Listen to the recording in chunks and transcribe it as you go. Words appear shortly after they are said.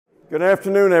Good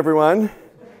afternoon, everyone.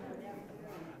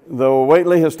 The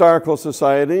Whately Historical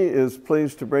Society is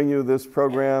pleased to bring you this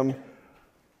program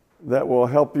that will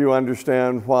help you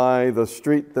understand why the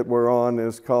street that we're on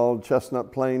is called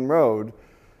Chestnut Plain Road.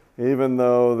 Even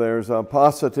though there's a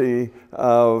paucity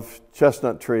of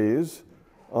chestnut trees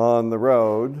on the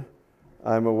road,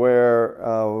 I'm aware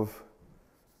of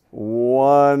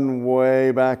one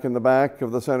way back in the back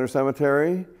of the center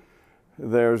cemetery.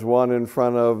 There's one in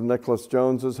front of Nicholas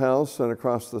Jones's house and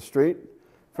across the street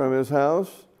from his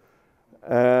house.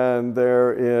 And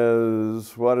there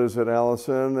is, what is it,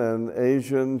 Allison, an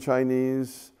Asian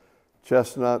Chinese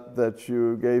chestnut that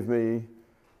you gave me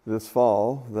this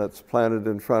fall that's planted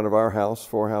in front of our house,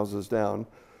 4 houses down.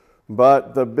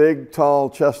 But the big, tall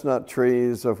chestnut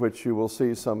trees, of which you will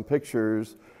see some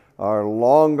pictures, are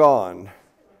long gone.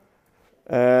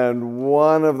 And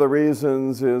one of the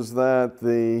reasons is that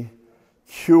the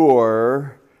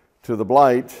cure to the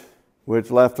blight, which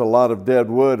left a lot of dead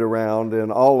wood around in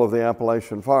all of the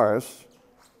Appalachian forests,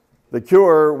 the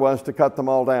cure was to cut them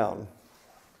all down.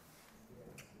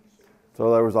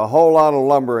 So there was a whole lot of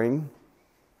lumbering,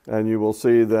 and you will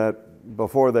see that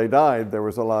before they died, there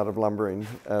was a lot of lumbering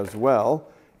as well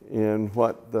in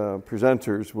what the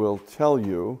presenters will tell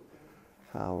you.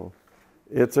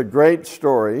 It's a great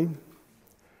story.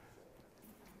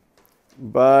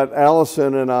 But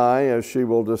Allison and I, as she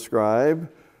will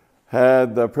describe,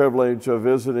 had the privilege of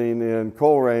visiting in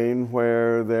Coleraine,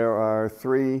 where there are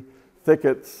 3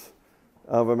 thickets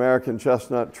of American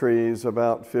chestnut trees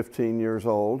about 15 years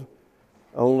old,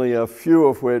 only a few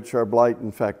of which are blight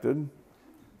infected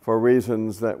for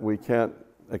reasons that we can't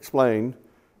explain,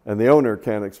 and the owner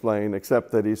can't explain,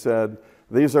 except that he said,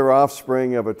 these are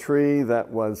offspring of a tree that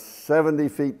was 70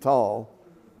 feet tall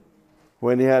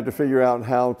when he had to figure out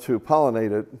how to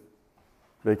pollinate it,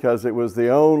 because it was the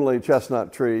only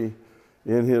chestnut tree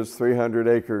in his 300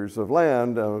 acres of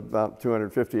land, about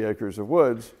 250 acres of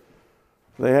woods.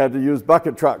 They had to use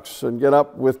bucket trucks and get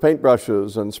up with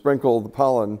paintbrushes and sprinkle the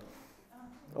pollen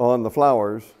on the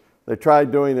flowers. They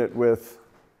tried doing it with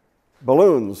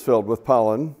balloons filled with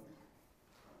pollen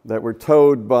that were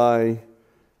towed by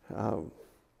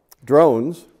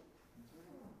drones.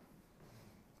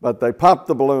 But they popped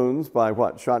the balloons by,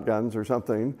 shotguns or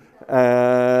something,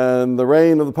 and the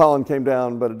rain of the pollen came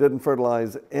down, but it didn't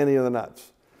fertilize any of the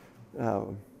nuts.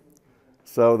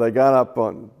 So they got up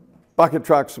on bucket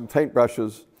trucks and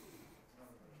paintbrushes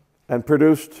and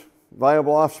produced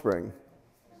viable offspring,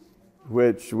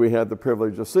 which we had the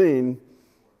privilege of seeing.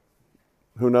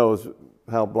 Who knows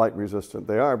how blight resistant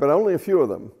they are, but only a few of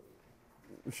them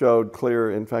showed clear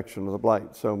infection of the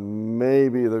blight. So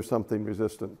maybe there's something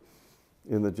resistant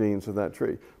in the genes of that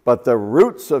tree. But the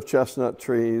roots of chestnut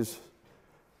trees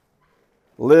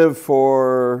live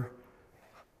for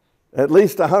at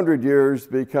least 100 years,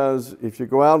 because if you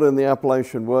go out in the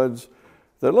Appalachian woods,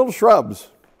 they're little shrubs,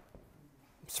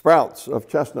 sprouts of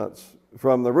chestnuts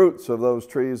from the roots of those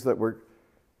trees that were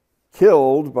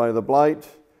killed by the blight,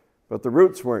 but the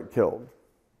roots weren't killed.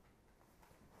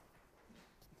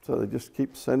 So they just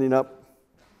keep sending up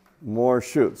more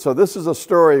shoots. So this is a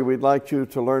story we'd like you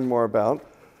to learn more about.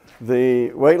 The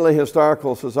Whately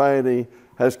Historical Society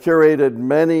has curated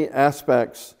many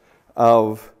aspects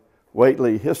of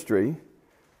Whately history,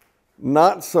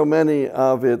 not so many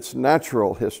of its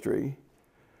natural history.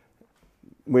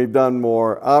 We've done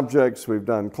more objects, we've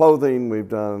done clothing, we've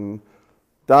done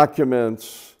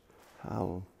documents,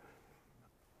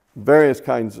 various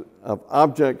kinds of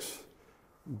objects,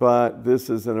 but this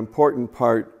is an important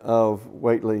part of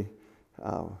Whately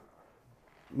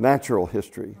natural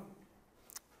history.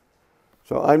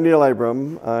 So I'm Neil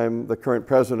Abram. I'm the current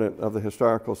president of the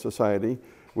Historical Society.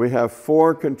 We have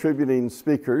 4 contributing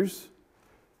speakers.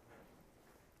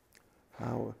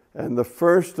 And the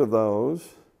first of those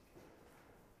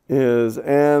is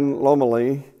Anne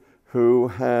Lomely, who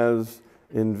has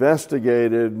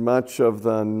investigated much of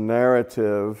the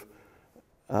narrative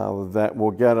that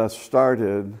will get us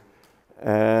started.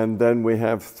 And then we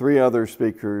have 3 other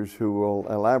speakers who will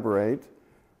elaborate.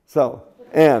 So,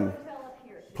 Anne,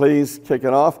 please kick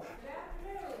it off.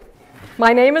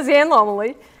 My name is Anne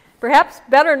Lomely, perhaps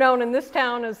better known in this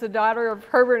town as the daughter of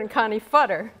Herbert and Connie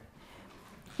Futter.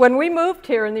 When we moved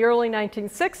here in the early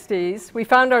 1960s, we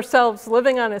found ourselves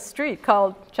living on a street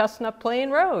called Chestnut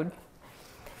Plain Road.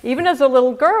 Even as a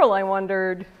little girl, I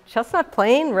wondered, Chestnut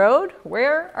Plain Road?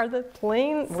 Where's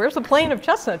the plain of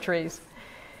chestnut trees?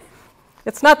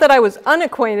 It's not that I was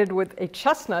unacquainted with a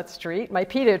Chestnut Street. My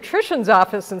pediatrician's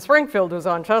office in Springfield was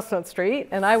on Chestnut Street,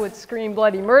 and I would scream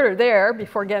bloody murder there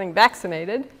before getting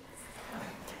vaccinated.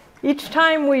 Each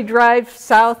time we drive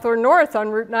south or north on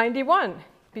Route 91,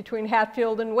 between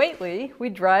Hatfield and Whately, we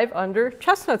drive under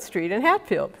Chestnut Street in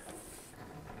Hatfield.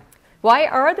 Why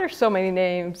are there so many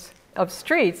names of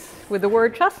streets with the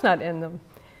word chestnut in them?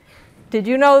 Did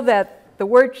you know that the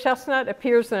word chestnut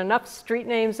appears in enough street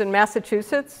names in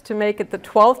Massachusetts to make it the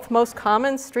 12th most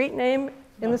common street name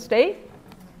in the state?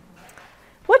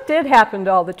 What did happen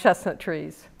to all the chestnut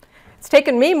trees? It's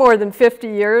taken me more than 50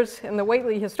 years in the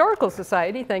Whately Historical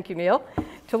Society, thank you, Neil,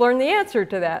 to learn the answer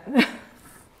to that.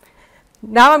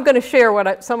 Now I'm going to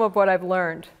share some of what I've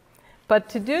learned. But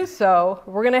to do so,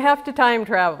 we're going to have to time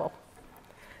travel.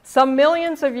 Some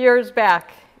millions of years back,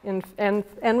 and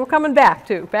we're coming back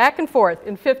too, back and forth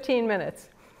in 15 minutes.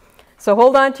 So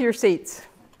hold on to your seats.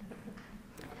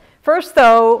 First,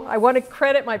 though, I want to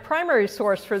credit my primary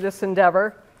source for this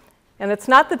endeavor, and it's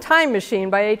not The Time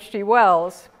Machine by H.G.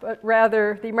 Wells, but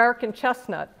rather The American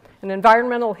Chestnut, an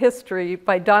environmental history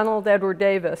by Donald Edward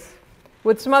Davis,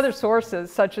 with some other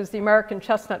sources, such as the American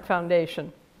Chestnut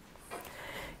Foundation.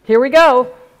 Here we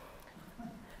go.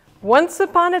 Once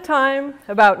upon a time,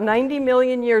 about 90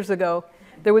 million years ago,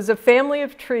 there was a family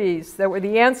of trees that were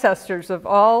the ancestors of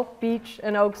all beech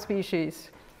and oak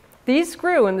species. These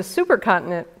grew in the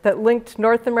supercontinent that linked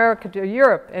North America to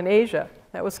Europe and Asia.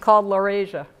 That was called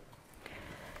Laurasia.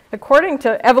 According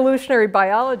to evolutionary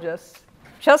biologists,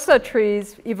 chestnut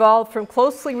trees evolved from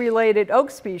closely related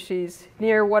oak species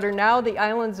near what are now the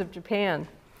islands of Japan.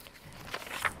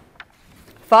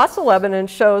 Fossil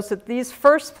evidence shows that these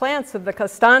first plants of the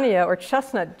Castanea or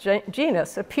chestnut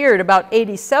genus appeared about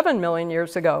 87 million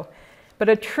years ago, but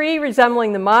a tree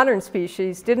resembling the modern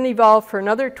species didn't evolve for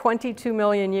another 22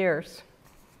 million years.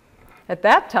 At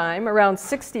that time, around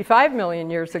 65 million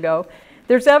years ago,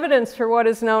 there's evidence for what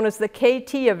is known as the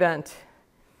KT event.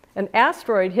 An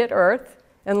asteroid hit Earth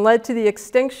and led to the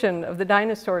extinction of the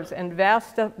dinosaurs and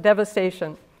vast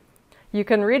devastation. You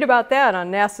can read about that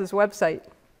on NASA's website.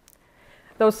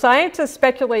 Though scientists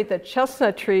speculate that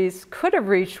chestnut trees could have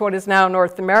reached what is now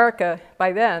North America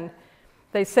by then,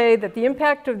 they say that the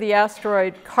impact of the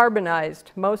asteroid carbonized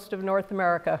most of North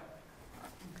America.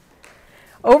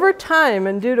 Over time,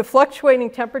 and due to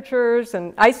fluctuating temperatures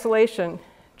and isolation,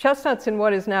 chestnuts in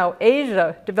what is now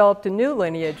Asia developed a new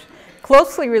lineage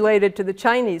closely related to the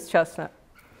Chinese chestnut.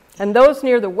 And those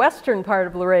near the western part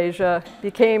of Laurasia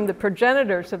became the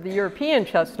progenitors of the European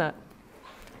chestnut.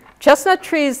 Chestnut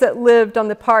trees that lived on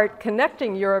the part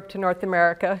connecting Europe to North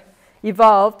America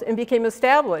evolved and became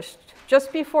established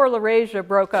just before Laurasia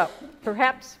broke up,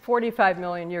 perhaps 45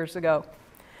 million years ago.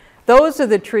 Those are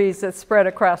the trees that spread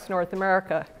across North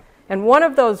America, and one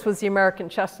of those was the American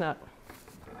chestnut.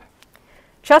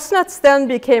 Chestnuts then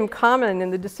became common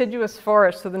in the deciduous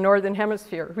forests of the Northern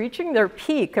Hemisphere, reaching their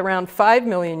peak around 5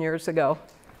 million years ago.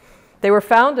 They were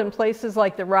found in places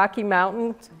like the Rocky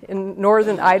Mountains in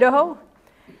northern Idaho.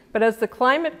 But as the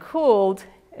climate cooled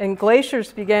and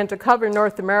glaciers began to cover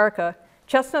North America,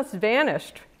 chestnuts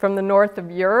vanished from the north of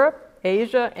Europe,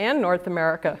 Asia, and North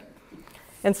America.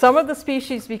 And some of the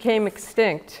species became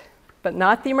extinct, but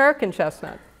not the American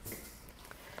chestnut.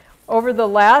 Over the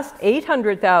last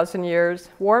 800,000 years,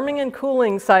 warming and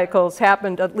cooling cycles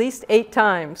happened at least 8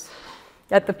 times.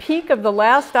 At the peak of the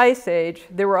last ice age,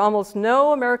 there were almost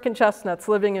no American chestnuts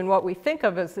living in what we think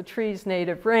of as the tree's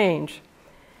native range.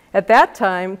 At that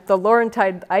time, the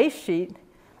Laurentide ice sheet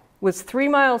was 3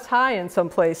 miles high in some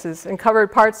places and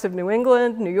covered parts of New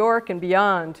England, New York, and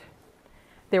beyond.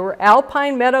 There were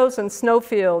alpine meadows and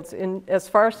snowfields as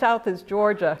far south as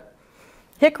Georgia.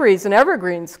 Hickories and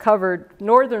evergreens covered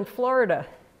northern Florida,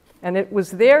 and it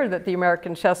was there that the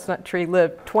American chestnut tree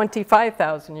lived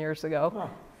 25,000 years ago.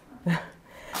 Oh.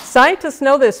 Scientists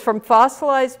know this from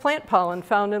fossilized plant pollen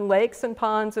found in lakes and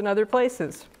ponds and other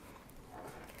places.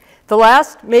 The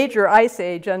last major ice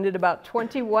age ended about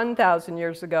 21,000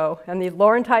 years ago, and the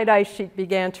Laurentide ice sheet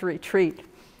began to retreat.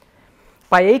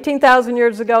 By 18,000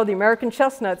 years ago, the American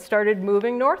chestnut started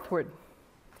moving northward.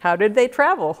 How did they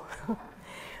travel?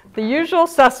 The usual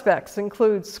suspects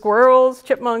include squirrels,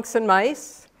 chipmunks, and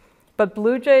mice, but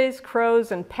blue jays,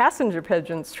 crows, and passenger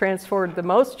pigeons transported the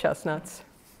most chestnuts.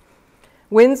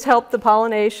 Winds helped the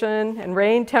pollination, and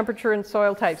rain, temperature, and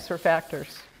soil types were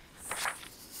factors.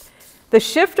 The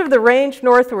shift of the range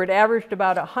northward averaged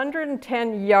about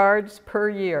 110 yards per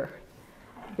year.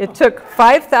 It took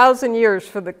 5,000 years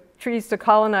for the trees to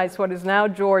colonize what is now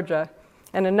Georgia,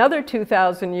 and another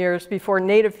 2,000 years before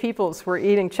native peoples were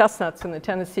eating chestnuts in the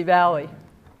Tennessee Valley.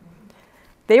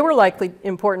 They were likely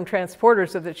important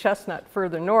transporters of the chestnut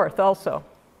further north also.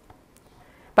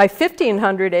 By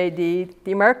 1500 AD,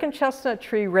 the American chestnut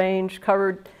tree range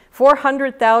covered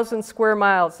 400,000 square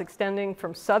miles extending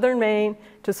from southern Maine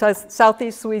to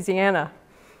southeast Louisiana.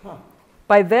 Huh.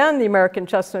 By then, the American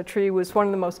chestnut tree was one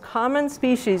of the most common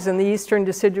species in the eastern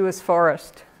deciduous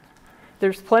forest.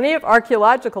 There's plenty of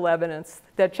archaeological evidence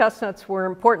that chestnuts were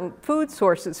important food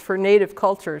sources for native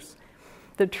cultures.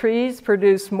 The trees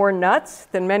produce more nuts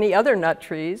than many other nut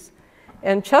trees,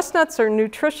 and chestnuts are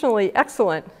nutritionally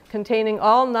excellent, containing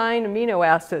all 9 amino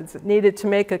acids needed to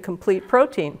make a complete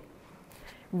protein.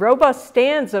 Robust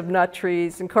stands of nut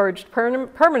trees encouraged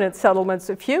permanent settlements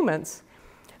of humans.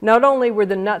 Not only were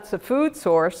the nuts a food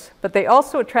source, but they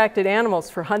also attracted animals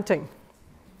for hunting.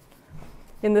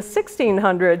 In the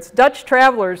 1600s, Dutch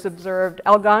travelers observed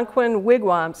Algonquin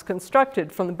wigwams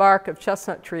constructed from the bark of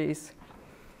chestnut trees.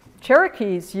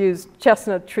 Cherokees used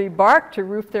chestnut tree bark to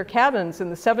roof their cabins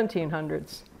in the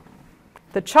 1700s.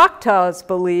 The Choctaws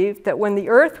believed that when the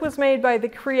earth was made by the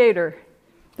Creator,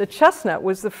 the chestnut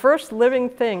was the first living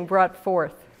thing brought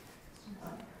forth.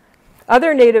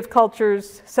 Other native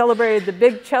cultures celebrated the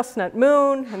big chestnut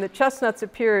moon, and the chestnuts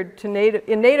appeared in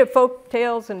native folk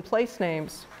tales and place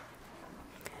names.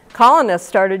 Colonists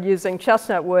started using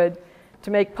chestnut wood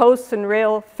to make posts and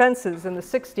rail fences in the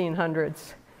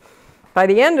 1600s. By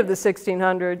the end of the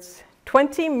 1600s,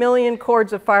 20 million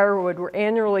cords of firewood were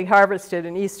annually harvested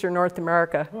in eastern North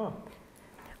America. Oh.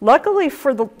 Luckily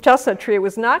for the chestnut tree, it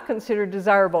was not considered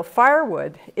desirable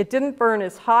firewood. It didn't burn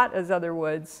as hot as other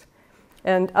woods,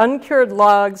 and uncured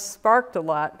logs sparked a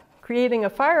lot, creating a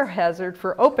fire hazard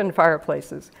for open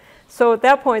fireplaces. So at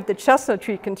that point, the chestnut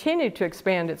tree continued to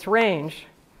expand its range.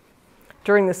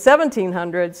 During the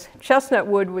 1700s, chestnut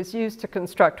wood was used to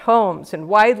construct homes and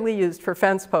widely used for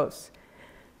fence posts.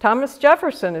 Thomas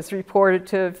Jefferson is reported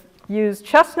to have used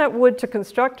chestnut wood to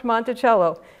construct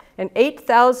Monticello and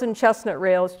 8,000 chestnut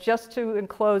rails just to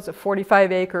enclose a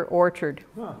 45-acre orchard.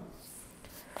 Huh.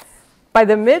 By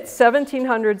the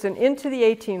mid-1700s and into the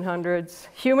 1800s,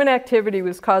 human activity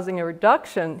was causing a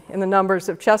reduction in the numbers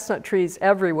of chestnut trees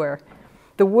everywhere.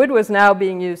 The wood was now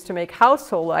being used to make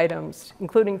household items,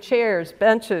 including chairs,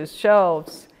 benches,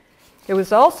 shelves. It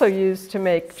was also used to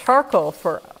make charcoal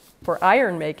for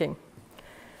iron making.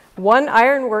 One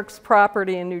ironworks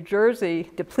property in New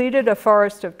Jersey depleted a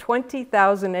forest of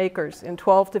 20,000 acres in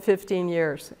 12 to 15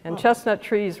 years, and chestnut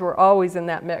trees were always in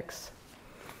that mix.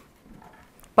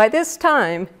 By this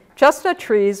time, chestnut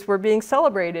trees were being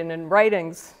celebrated in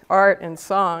writings, art, and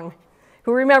song.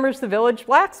 Who remembers The Village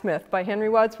Blacksmith by Henry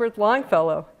Wadsworth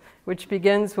Longfellow, which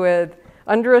begins with,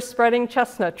 "Under a spreading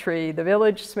chestnut tree, the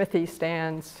village smithy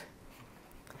stands."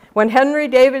 When Henry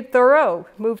David Thoreau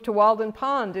moved to Walden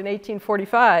Pond in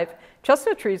 1845,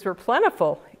 chestnut trees were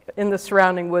plentiful in the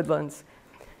surrounding woodlands.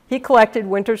 He collected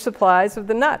winter supplies of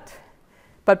the nut.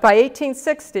 But by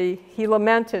 1860, he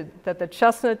lamented that the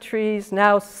chestnut trees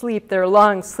now sleep their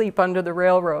long sleep under the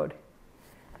railroad.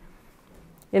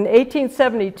 In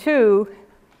 1872,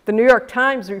 the New York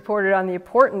Times reported on the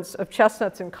importance of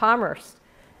chestnuts in commerce,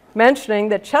 mentioning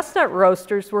that chestnut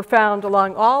roasters were found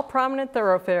along all prominent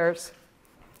thoroughfares.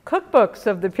 Cookbooks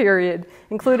of the period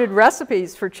included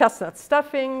recipes for chestnut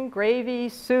stuffing, gravy,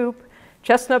 soup,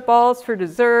 chestnut balls for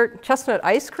dessert, chestnut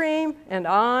ice cream, and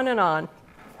on and on.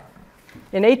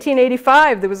 In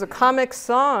 1885, there was a comic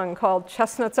song called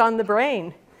 "Chestnuts on the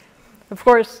Brain." Of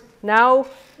course, now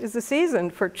is the season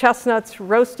for chestnuts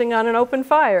roasting on an open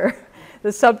fire,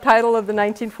 the subtitle of the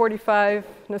 1945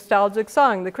 nostalgic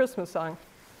song, the Christmas song.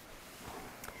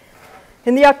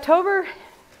 In the October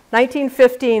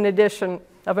 1915 edition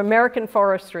of American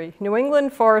Forestry, New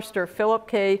England forester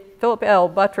Philip L.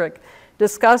 Buttrick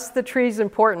discussed the tree's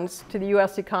importance to the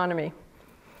U.S. economy.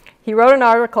 He wrote an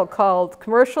article called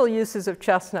 "Commercial Uses of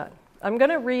Chestnut." I'm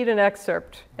going to read an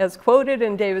excerpt as quoted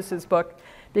in Davis's book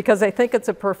because I think it's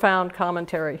a profound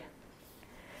commentary.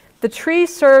 "The tree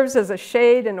serves as a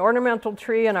shade and ornamental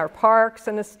tree in our parks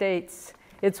and estates.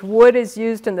 Its wood is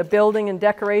used in the building and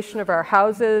decoration of our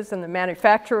houses and the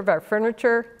manufacture of our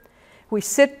furniture. We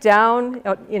sit down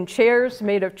in chairs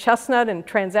made of chestnut and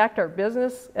transact our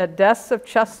business at desks of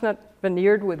chestnut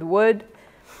veneered with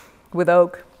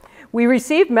oak. We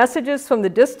receive messages from the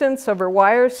distance over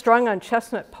wires strung on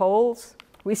chestnut poles.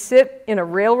 We sit in a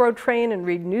railroad train and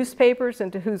read newspapers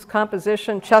into whose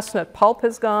composition chestnut pulp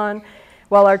has gone,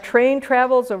 while our train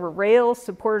travels over rails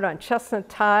supported on chestnut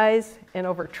ties and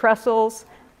over trestles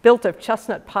built of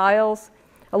chestnut piles,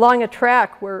 along a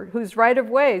track whose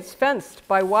right-of-way is fenced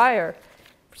by wire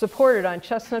supported on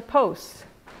chestnut posts.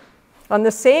 On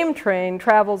the same train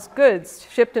travels goods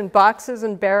shipped in boxes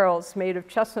and barrels made of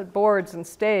chestnut boards and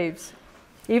staves.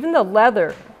 Even the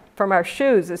leather from our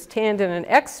shoes is tanned in an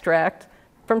extract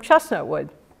from chestnut wood.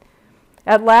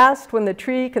 At last, when the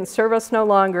tree can serve us no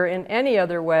longer in any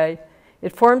other way,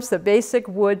 it forms the basic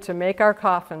wood to make our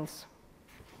coffins."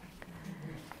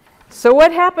 So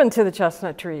what happened to the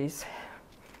chestnut trees?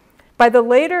 By the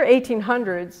later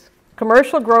 1800s,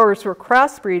 commercial growers were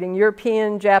crossbreeding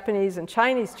European, Japanese, and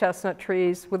Chinese chestnut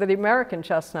trees with the American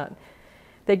chestnut.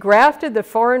 They grafted the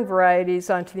foreign varieties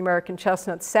onto the American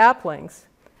chestnut saplings.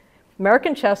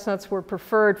 American chestnuts were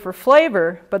preferred for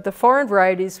flavor, but the foreign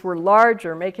varieties were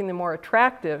larger, making them more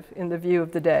attractive in the view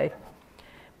of the day.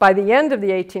 By the end of the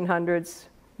 1800s,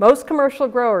 most commercial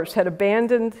growers had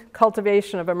abandoned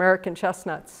cultivation of American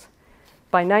chestnuts.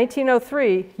 By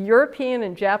 1903, European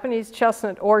and Japanese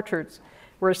chestnut orchards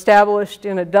were established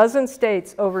in a dozen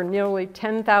states over nearly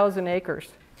 10,000 acres.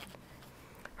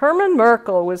 Herman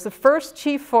Merkel was the first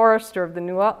chief forester of the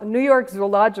New York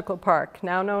Zoological Park,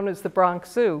 now known as the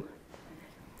Bronx Zoo.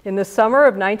 In the summer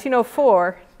of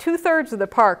 1904, 2/3 of the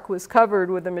park was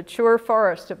covered with a mature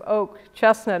forest of oak,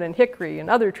 chestnut, and hickory, and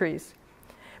other trees.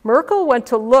 Merkel went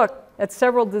to look at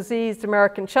several diseased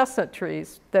American chestnut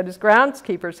trees that his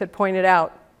groundskeepers had pointed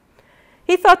out.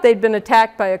 He thought they'd been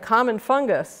attacked by a common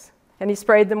fungus, and he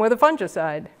sprayed them with a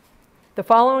fungicide. The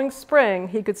following spring,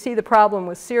 he could see the problem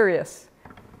was serious.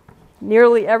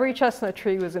 Nearly every chestnut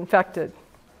tree was infected.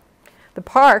 The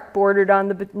park bordered on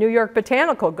the New York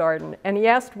Botanical Garden, and he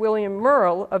asked William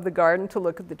Merle of the garden to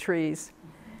look at the trees.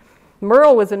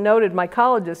 Merle was a noted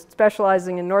mycologist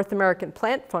specializing in North American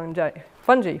plant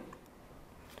fungi.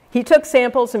 He took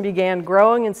samples and began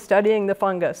growing and studying the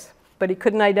fungus, but he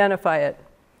couldn't identify it.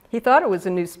 He thought it was a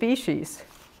new species.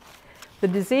 The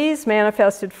disease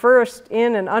manifested first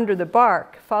in and under the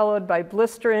bark, followed by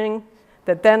blistering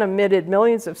that then emitted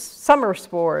millions of summer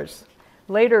spores.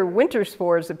 Later, winter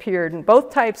spores appeared, and both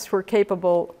types were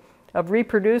capable of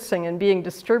reproducing and being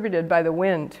distributed by the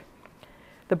wind.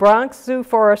 The Bronx Zoo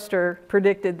forester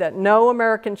predicted that no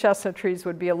American chestnut trees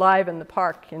would be alive in the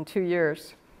park in 2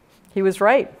 years. He was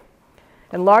right,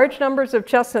 and large numbers of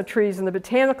chestnut trees in the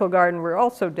Botanical Garden were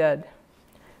also dead.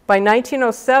 By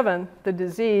 1907, the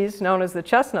disease, known as the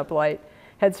chestnut blight,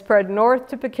 had spread north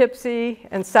to Poughkeepsie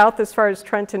and south as far as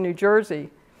Trenton, New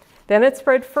Jersey. Then it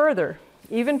spread further,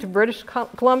 even to British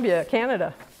Columbia,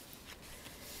 Canada.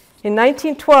 In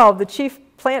 1912, the chief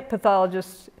plant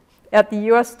pathologist at the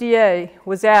USDA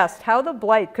was asked how the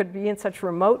blight could be in such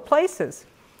remote places.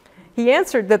 He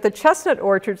answered that the chestnut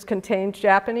orchards contained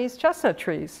Japanese chestnut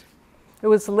trees. It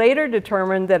was later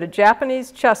determined that a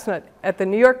Japanese chestnut at the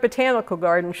New York Botanical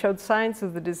Garden showed signs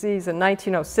of the disease in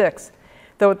 1906,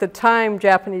 though at the time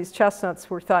Japanese chestnuts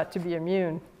were thought to be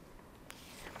immune.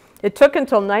 It took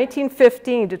until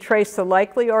 1915 to trace the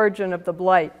likely origin of the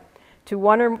blight to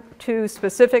 1 or 2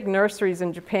 specific nurseries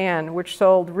in Japan, which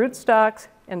sold rootstocks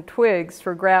and twigs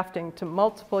for grafting to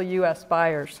multiple U.S.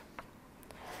 buyers.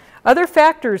 Other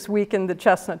factors weakened the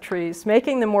chestnut trees,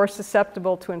 making them more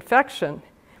susceptible to infection.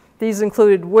 These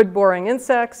included wood-boring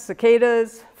insects,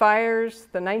 cicadas, fires,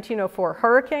 the 1904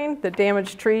 hurricane that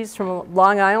damaged trees from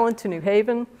Long Island to New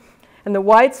Haven, and the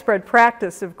widespread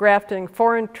practice of grafting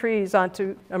foreign trees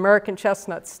onto American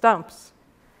chestnut stumps.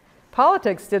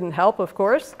 Politics didn't help, of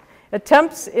course.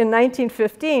 Attempts in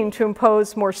 1915 to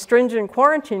impose more stringent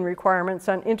quarantine requirements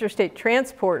on interstate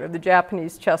transport of the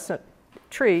Japanese chestnut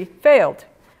tree failed.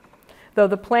 Though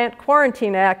the Plant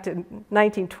Quarantine Act in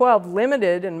 1912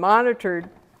 limited and monitored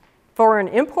foreign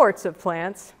imports of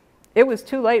plants, it was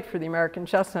too late for the American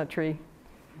chestnut tree.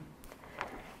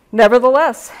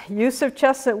 Nevertheless, use of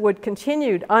chestnut wood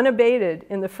continued unabated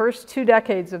in the first 2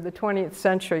 decades of the 20th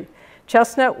century.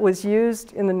 Chestnut was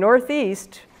used in the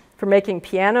Northeast for making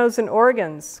pianos and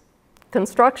organs.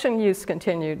 Construction use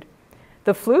continued.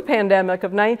 The flu pandemic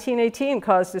of 1918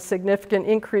 caused a significant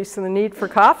increase in the need for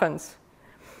coffins.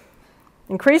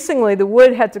 Increasingly, the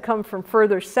wood had to come from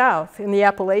further south in the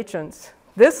Appalachians.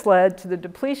 This led to the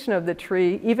depletion of the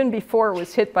tree even before it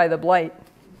was hit by the blight.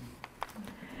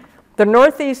 The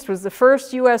Northeast was the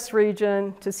first U.S.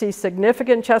 region to see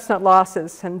significant chestnut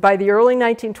losses, and by the early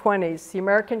 1920s, the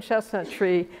American chestnut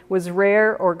tree was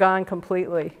rare or gone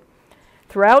completely.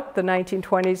 Throughout the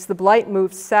 1920s, the blight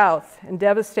moved south and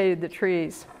devastated the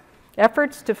trees.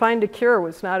 Efforts to find a cure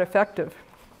was not effective.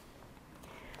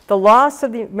 The loss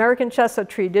of the American chestnut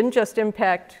tree didn't just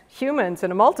impact humans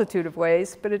in a multitude of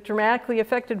ways, but it dramatically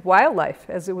affected wildlife,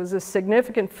 as it was a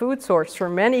significant food source for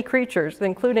many creatures,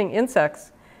 including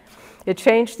insects. It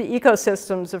changed the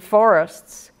ecosystems of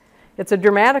forests. It's a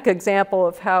dramatic example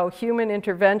of how human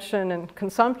intervention and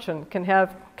consumption can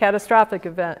have catastrophic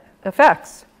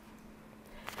effects.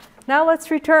 Now let's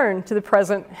return to the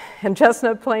present and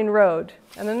Chestnut Plain Road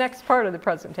and the next part of the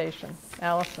presentation.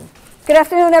 Allison. Good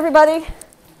afternoon, everybody.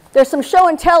 There's some show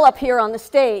and tell up here on the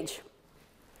stage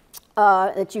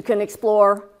that you can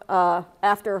explore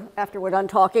after we're done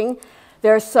talking.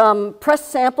 There's some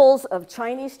pressed samples of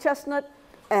Chinese chestnut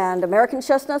and American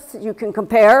chestnuts that you can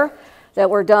compare that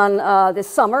were done this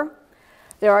summer.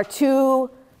 There are 2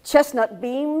 chestnut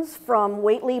beams from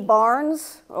Whately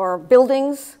barns or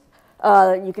buildings.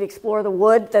 You can explore the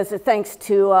wood. That's thanks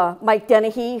to Mike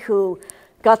Dennehy, who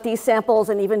got these samples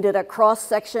and even did a cross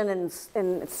section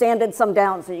and sanded some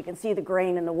down so you can see the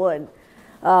grain in the wood.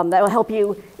 That will help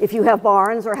you if you have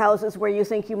barns or houses where you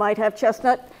think you might have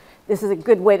chestnut. This is a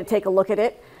good way to take a look at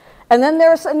it. And then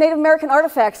there's some Native American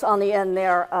artifacts on the end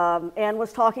there. Anne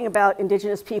was talking about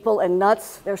indigenous people and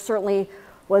nuts. There certainly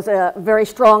was a very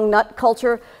strong nut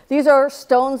culture. These are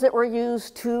stones that were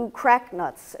used to crack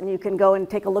nuts, and you can go and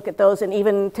take a look at those and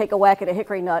even take a whack at a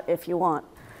hickory nut if you want.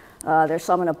 There's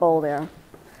some in a bowl there.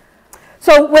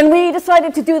 So when we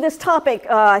decided to do this topic,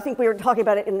 I think we were talking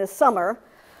about it in this summer,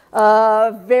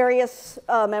 various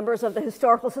members of the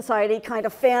Historical Society kind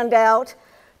of fanned out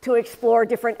to explore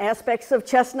different aspects of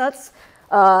chestnuts.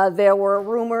 There were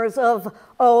rumors of,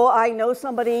 oh, I know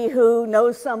somebody who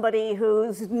knows somebody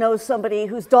who knows somebody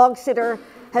whose dog sitter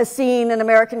has seen an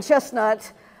American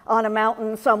chestnut on a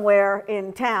mountain somewhere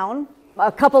in town.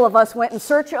 A couple of us went in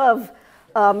search of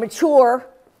mature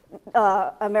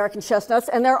American chestnuts,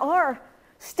 and there are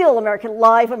still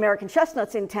live American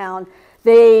chestnuts in town.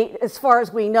 They, as far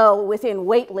as we know, within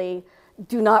Whately,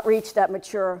 do not reach that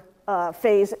mature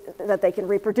phase that they can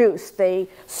reproduce. They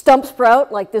stump sprout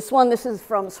like this one. This is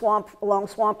from along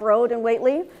Swamp Road in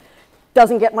Whately.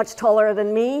 Doesn't get much taller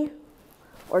than me,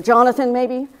 or Jonathan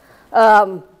maybe.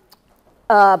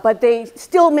 But they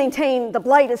still maintain, the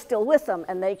blight is still with them,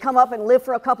 and they come up and live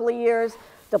for a couple of years.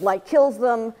 The blight kills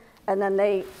them, and then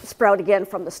they sprout again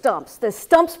from the stumps. The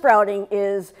stump sprouting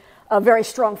is a very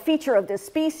strong feature of this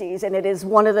species, and it is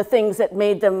one of the things that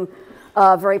made them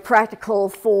very practical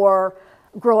for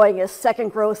growing as second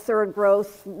growth, third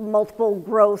growth, multiple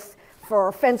growth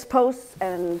for fence posts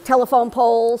and telephone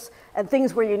poles and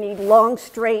things where you need long,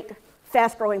 straight,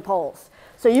 fast-growing poles.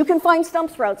 So you can find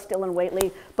stump sprouts still in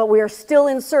Whately, but we are still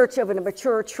in search of a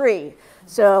mature tree.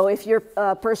 So if you're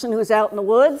a person who's out in the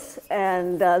woods,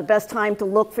 and the best time to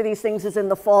look for these things is in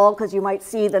the fall because you might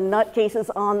see the nut cases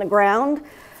on the ground,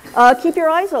 keep your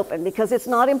eyes open because it's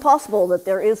not impossible that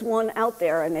there is one out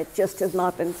there and it just has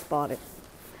not been spotted.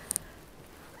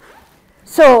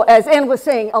 So as Anne was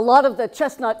saying, a lot of the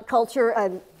chestnut culture,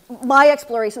 and my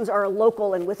explorations are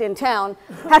local and within town,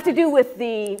 have to do with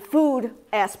the food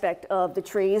aspect of the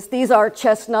trees. These are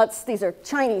chestnuts. These are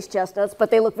Chinese chestnuts,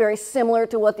 but they look very similar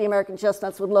to what the American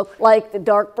chestnuts would look like, the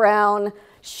dark brown,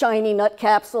 shiny nut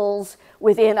capsules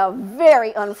within a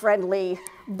very unfriendly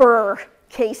burr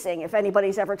casing. If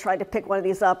anybody's ever tried to pick one of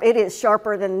these up, it is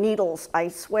sharper than needles, I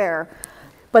swear.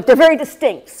 But they're very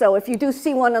distinct, so if you do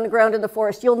see one on the ground in the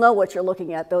forest, you'll know what you're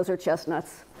looking at. Those are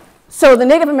chestnuts. So the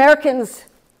Native Americans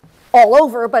all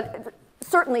over, but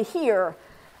certainly here,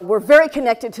 were very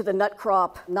connected to the nut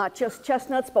crop, not just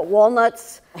chestnuts, but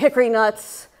walnuts, hickory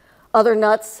nuts, other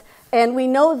nuts. And we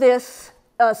know this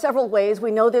several ways.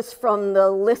 We know this from the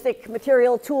lithic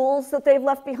material tools that they've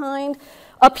left behind.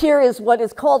 Up here is what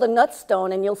is called a nut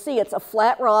stone, and you'll see it's a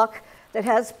flat rock that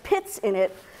has pits in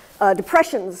it,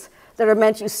 depressions, that are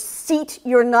meant to seat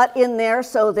your nut in there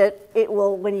so that it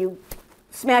will, when you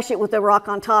smash it with the rock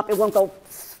on top, it won't go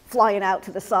flying out to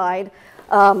the side.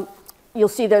 You'll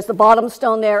see there's the bottom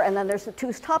stone there, and then there's the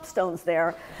 2 top stones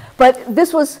there. But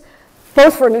this was,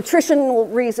 both for nutritional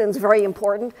reasons, very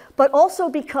important, but also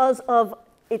because of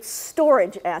its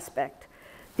storage aspect.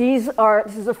 This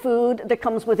is a food that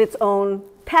comes with its own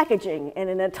packaging, and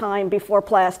in a time before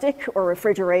plastic or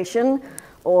refrigeration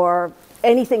or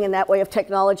anything in that way of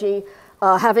technology,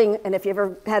 and if you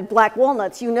ever had black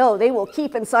walnuts, you know they will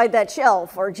keep inside that shell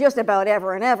for just about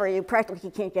ever and ever. You practically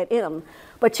can't get in them.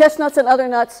 But chestnuts and other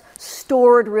nuts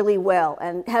stored really well,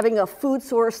 and having a food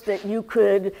source that you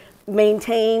could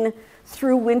maintain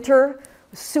through winter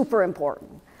was super important.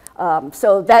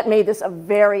 So that made this a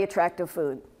very attractive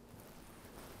food.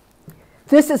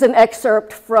 This is an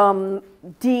excerpt from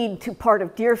deed to part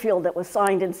of Deerfield that was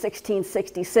signed in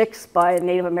 1666 by a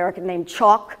Native American named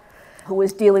Chalk, who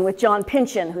was dealing with John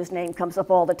Pynchon, whose name comes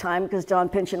up all the time because John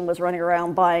Pynchon was running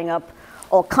around buying up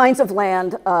all kinds of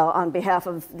land on behalf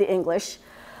of the English.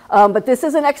 But this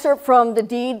is an excerpt from the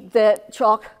deed that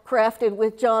Chalk crafted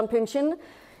with John Pynchon,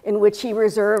 in which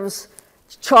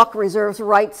Chalk reserves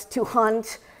rights to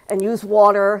hunt and use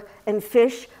water and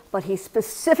fish, but he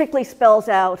specifically spells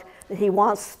out that he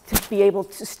wants to be able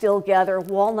to still gather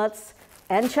walnuts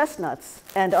and chestnuts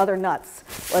and other nuts.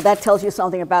 Well, that tells you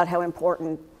something about how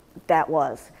important that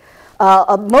was.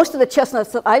 Most of the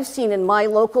chestnuts that I've seen in my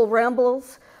local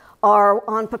rambles are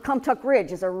on Pecumtuck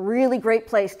Ridge. Is a really great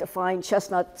place to find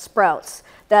chestnut sprouts.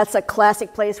 That's a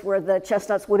classic place where the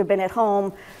chestnuts would have been at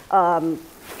home,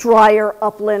 drier,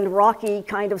 upland, rocky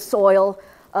kind of soil.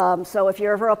 So if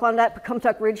you're ever up on that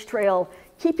Pecumtuck Ridge Trail,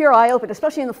 keep your eye open,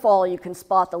 especially in the fall, you can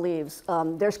spot the leaves.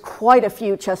 There's quite a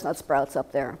few chestnut sprouts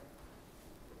up there.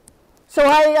 So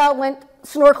I went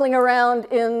snorkeling around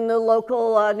in the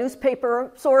local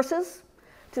newspaper sources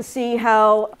to see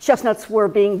how chestnuts were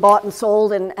being bought and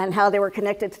sold and how they were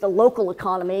connected to the local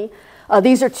economy.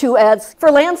 These are two ads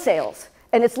for land sales,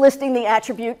 and it's listing the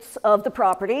attributes of the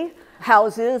property,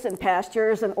 houses and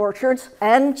pastures and orchards,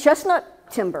 and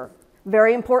chestnut timber.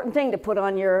 Very important thing to put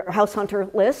on your house hunter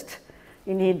list.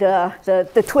 You need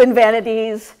the twin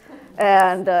vanities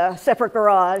and separate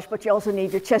garage, but you also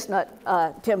need your chestnut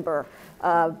timber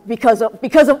because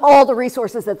of all the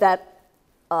resources that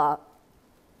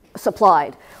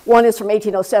supplied. One is from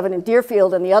 1807 in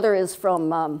Deerfield, and the other is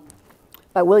from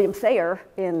by William Thayer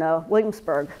in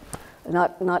Williamsburg,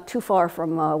 not too far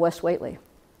from West Whately.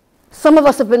 Some of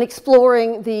us have been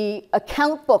exploring the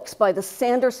account books by the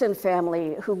Sanderson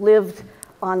family, who lived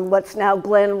on what's now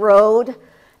Glen Road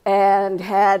and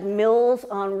had mills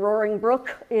on Roaring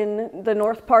Brook in the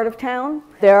north part of town.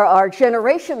 There are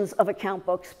generations of account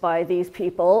books by these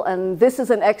people, and this is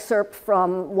an excerpt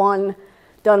from one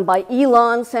done by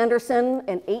Elon Sanderson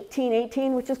in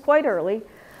 1818, which is quite early.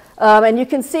 And you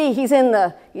can see he's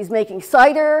making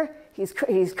cider,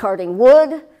 he's carting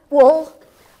wool,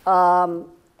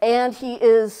 and he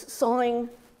is sawing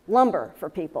lumber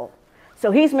for people. So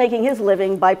he's making his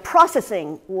living by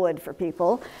processing wood for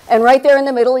people. And right there in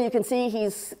the middle, you can see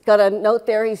he's got a note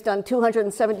there. He's done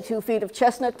 272 feet of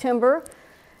chestnut timber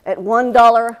at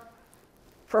 $1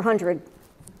 per 100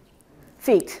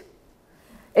 feet.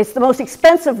 It's the most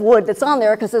expensive wood that's on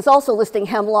there because it's also listing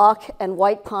hemlock and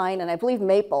white pine and I believe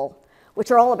maple, which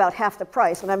are all about half the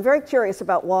price. And I'm very curious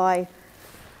about why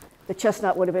the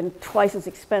chestnut would have been twice as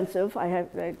expensive.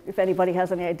 If anybody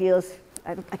has any ideas,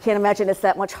 I can't imagine it's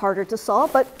that much harder to saw,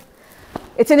 but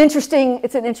it's an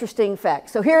interesting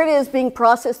fact. So here it is being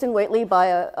processed in Whately by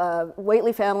a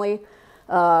Whately family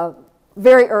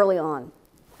very early on.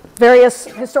 Various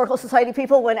historical society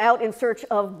people went out in search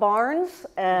of barns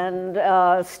and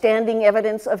standing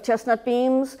evidence of chestnut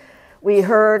beams. We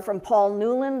heard from Paul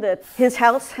Newland that his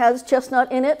house has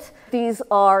chestnut in it. These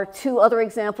are two other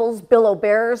examples. Bill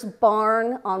O'Bear's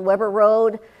barn on Weber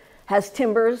Road has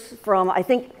timbers from, I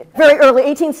think, very early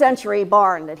 18th century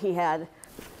barn that he had.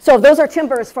 So those are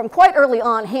timbers from quite early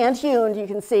on, hand-hewn, you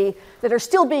can see, that are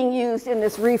still being used in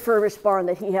this refurbished barn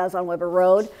that he has on Weber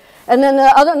Road. And then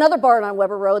another barn on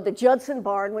Weber Road, the Judson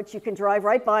barn, which you can drive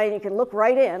right by and you can look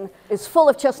right in, is full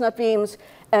of chestnut beams.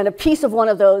 And a piece of one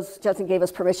of those, Judson gave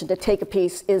us permission to take a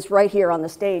piece, is right here on the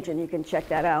stage, and you can check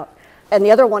that out. And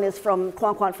the other one is from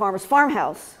Quanquan Farmer's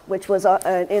farmhouse, which was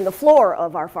in the floor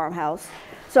of our farmhouse.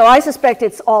 So I suspect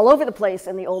it's all over the place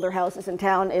in the older houses in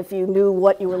town if you knew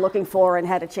what you were looking for and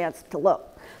had a chance to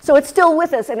look. So it's still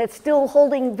with us, and it's still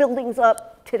holding buildings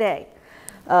up today,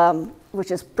 which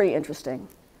is pretty interesting.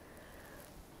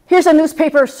 Here's a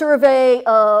newspaper survey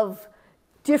of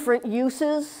different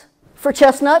uses for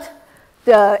chestnut.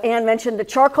 Anne mentioned the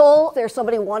charcoal. There's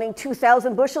somebody wanting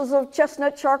 2,000 bushels of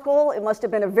chestnut charcoal. It must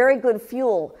have been a very good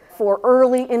fuel for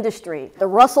early industry. The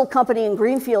Russell Company in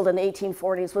Greenfield in the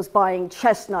 1840s was buying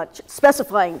chestnut,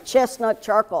 specifying chestnut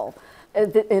charcoal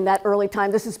in that early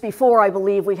time. This is before, I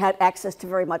believe, we had access to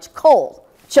very much coal.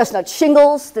 Chestnut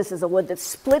shingles. This is a wood that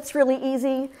splits really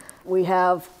easy. We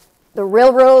have the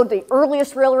railroad, the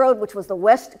earliest railroad, which was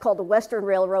called the Western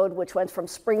Railroad, which went from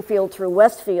Springfield through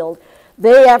Westfield.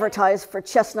 They advertised for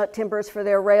chestnut timbers for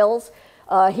their rails.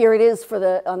 Here it is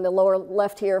on the lower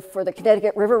left here for the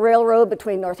Connecticut River Railroad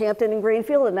between Northampton and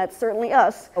Greenfield, and that's certainly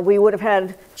us. We would have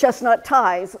had chestnut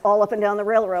ties all up and down the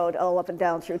railroad, all up and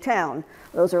down through town.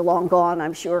 Those are long gone,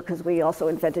 I'm sure, because we also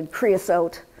invented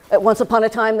creosote. Once upon a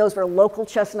time, those were local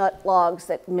chestnut logs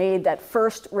that made that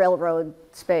first railroad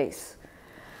space.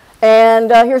 And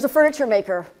here's a furniture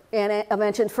maker. And I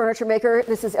mentioned furniture maker.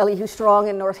 This is Elihu Strong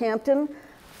in Northampton,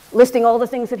 listing all the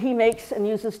things that he makes and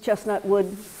uses chestnut wood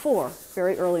for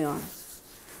very early on.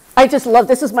 I just love,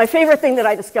 this is my favorite thing that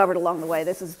I discovered along the way.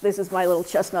 This is my little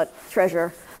chestnut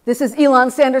treasure. This is Elon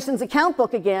Sanderson's account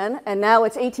book again, and now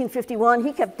it's 1851.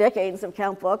 He kept decades of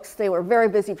account books. They were very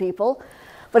busy people.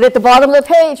 But at the bottom of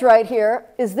the page right here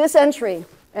is this entry,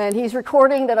 and he's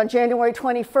recording that on January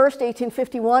 21st,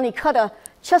 1851, he cut a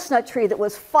chestnut tree that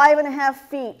was 5.5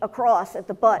 feet across at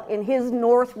the butt in his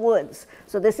north woods.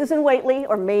 So this is in Whately,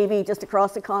 or maybe just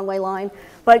across the Conway line,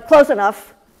 but close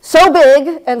enough. So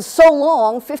big and so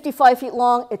long, 55 feet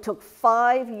long, it took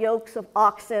 5 yokes of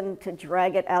oxen to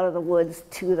drag it out of the woods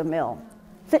to the mill.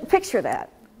 Picture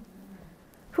that.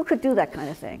 Who could do that kind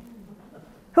of thing?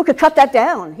 Who could cut that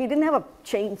down? He didn't have a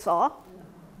chainsaw.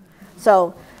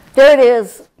 So there it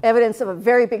is, evidence of a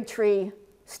very big tree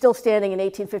still standing in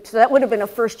 1850. So that would have been a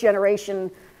first generation,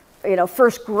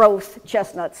 first growth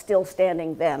chestnut still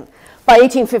standing then. By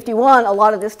 1851, a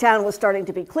lot of this town was starting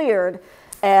to be cleared,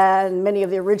 and many of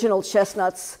the original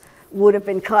chestnuts would have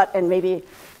been cut, and maybe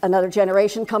another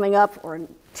generation coming up, or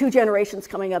 2 generations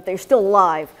coming up. They're still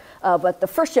alive, but the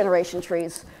first generation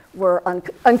trees were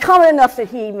uncommon enough that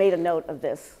he made a note of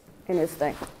this in his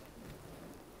thing.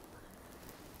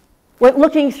 Went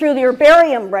looking through the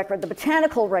herbarium record, the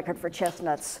botanical record for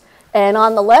chestnuts. And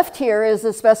on the left here is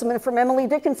a specimen from Emily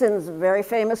Dickinson's very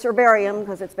famous herbarium,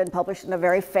 because it's been published in a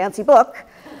very fancy book.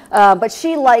 But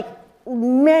she, like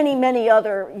many, many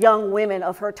other young women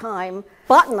of her time,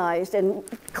 botanized and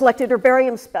collected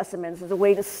herbarium specimens as a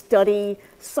way to study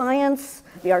science,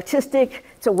 the artistic.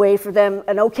 It's a way for them,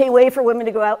 an okay way for women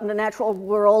to go out in the natural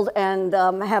world and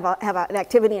have an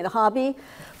activity and a hobby.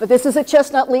 But this is a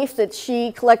chestnut leaf that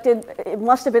she collected. It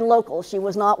must have been local. She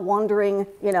was not wandering,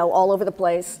 all over the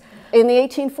place. In the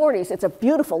 1840s, it's a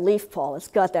beautiful leaf, Paul. It's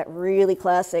got that really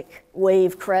classic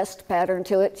wave crest pattern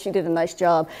to it. She did a nice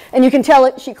job. And you can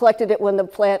tell she collected it when the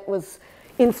plant was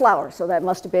in flower, so that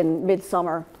must have been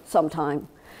midsummer sometime.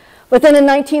 But then in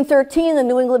 1913, the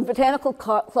New England Botanical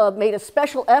Club made a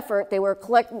special effort. They were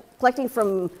collecting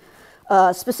from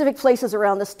specific places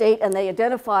around the state, and they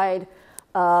identified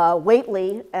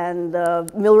Whately and the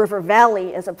Mill River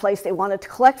Valley as a place they wanted to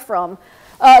collect from.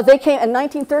 They came, and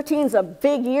 1913 is a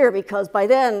big year, because by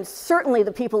then, certainly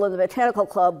the people in the Botanical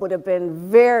Club would have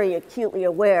been very acutely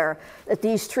aware that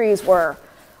these trees were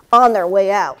on their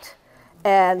way out.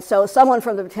 And so someone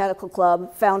from the Botanical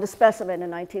Club found a specimen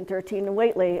in 1913 in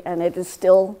Whately, and it is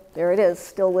still, there it is,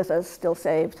 still with us, still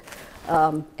saved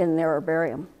in their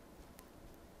herbarium.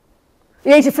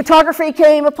 The age of photography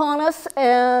came upon us,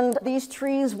 and these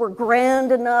trees were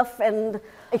grand enough and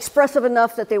expressive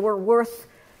enough that they were worth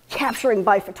capturing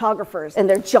by photographers and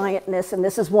their giantness. And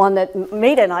this is one that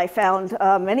Maida and I found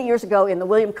many years ago in the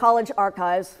William College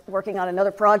archives working on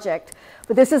another project.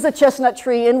 But this is a chestnut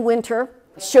tree in winter.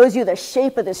 It shows you the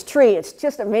shape of this tree. It's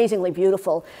just amazingly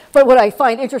beautiful. But what I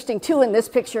find interesting too in this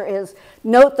picture is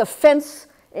note the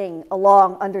fencing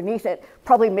along underneath it,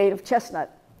 probably made of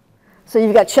chestnut. So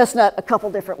you've got chestnut a couple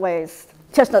different ways.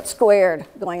 Chestnut squared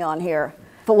going on here.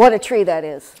 But what a tree that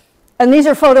is. And these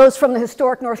are photos from the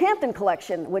historic Northampton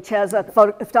collection, which has a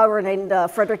photographer named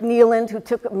Frederick Neeland, who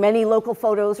took many local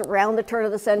photos around the turn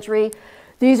of the century.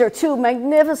 These are 2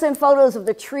 magnificent photos of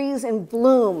the trees in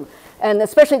bloom, and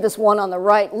especially this one on the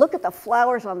right. Look at the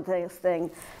flowers on this thing,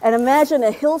 and imagine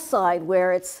a hillside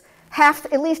where it's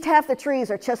at least half the trees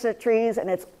are chestnut trees, and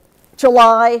it's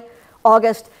July,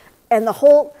 August, and the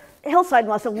whole hillside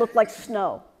must have looked like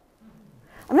snow.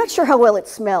 I'm not sure how well it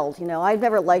smelled. I've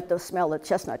never liked the smell of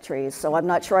chestnut trees, so I'm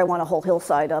not sure I want a whole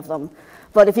hillside of them.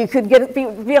 But if you could get it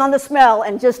beyond the smell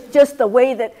and just the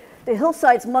way that the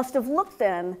hillsides must have looked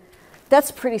then,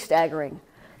 that's pretty staggering.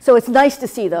 So it's nice to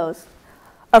see those.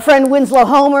 Our friend Winslow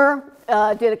Homer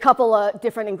did a couple of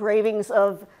different engravings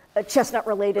of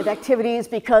chestnut-related activities,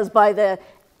 because by the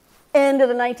end of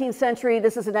the 19th century,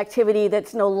 this is an activity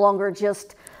that's no longer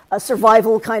just a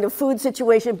survival kind of food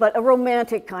situation, but a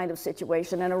romantic kind of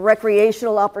situation and a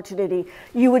recreational opportunity.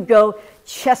 You would go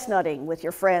chestnutting with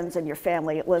your friends and your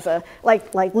family. It was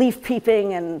like leaf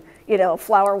peeping and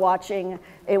flower watching.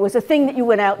 It was a thing that you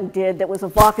went out and did that was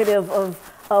evocative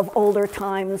of older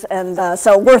times, and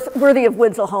so worthy of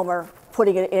Winslow Homer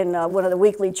putting it in one of the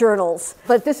weekly journals.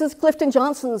 But this is Clifton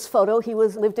Johnson's photo. He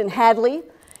lived in Hadley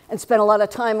and spent a lot of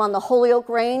time on the Holyoke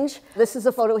Range. This is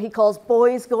a photo he calls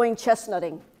Boys Going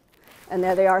Chestnutting. And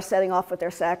there they are setting off with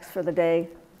their sacks for the day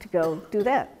to go do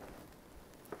that.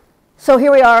 So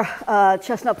here we are.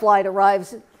 Chestnut blight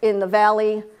arrives in the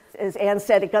valley. As Ann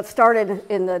said, it got started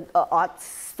in the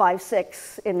 5,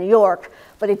 6 in New York,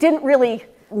 but it didn't really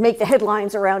make the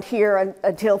headlines around here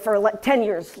until for 10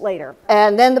 years later.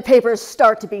 And then the papers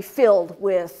start to be filled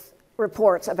with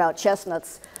reports about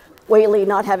chestnuts. Whately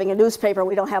not having a newspaper,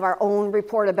 we don't have our own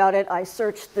report about it. I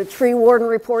searched the tree warden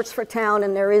reports for town,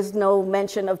 and there is no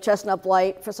mention of chestnut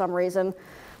blight for some reason,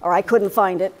 or I couldn't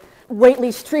find it.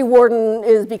 Whately's tree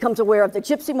warden becomes aware of the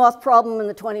gypsy moth problem in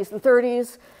the 20s and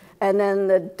 30s, and then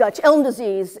the Dutch elm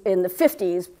disease in the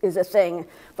 50s is a thing,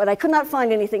 but I could not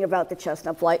find anything about the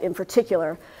chestnut blight in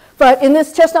particular. But in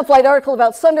this chestnut blight article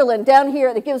about Sunderland, down here,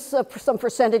 it gives some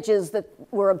percentages that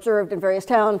were observed in various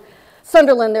towns.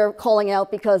 Sunderland, they're calling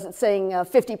out because it's saying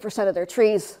 50% of their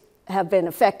trees have been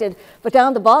affected. But down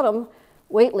at the bottom,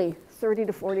 Whately, 30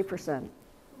 to 40%.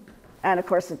 And of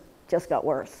course, it just got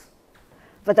worse.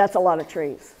 But that's a lot of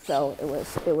trees, so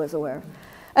it was aware.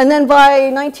 And then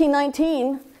by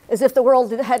 1919, as if the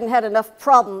world hadn't had enough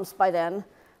problems by then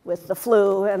with the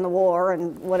flu and the war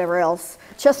and whatever else,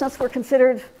 chestnuts were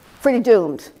considered pretty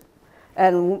doomed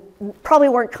and probably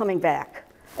weren't coming back.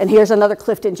 And here's another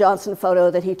Clifton Johnson photo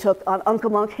that he took on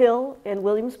Uncamonk Hill in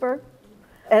Williamsburg.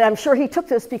 And I'm sure he took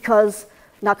this because,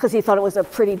 not because he thought it was a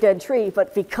pretty dead tree,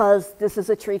 but because this is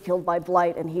a tree killed by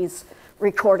blight, and he's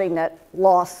recording that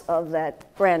loss of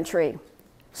that grand tree.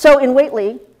 So in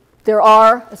Whately, there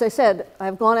are, as I said,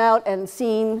 I've gone out and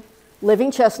seen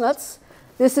living chestnuts.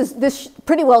 This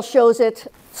pretty well shows it.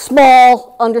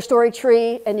 Small understory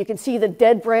tree, and you can see the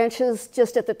dead branches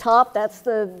just at the top. That's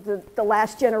the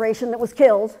last generation that was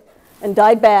killed and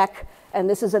died back. And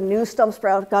this is a new stump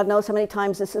sprout. God knows how many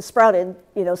times this has sprouted,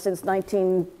 since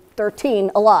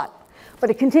 1913, a lot. But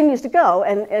it continues to go,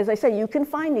 and as I say, you can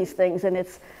find these things, and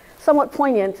it's somewhat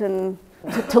poignant and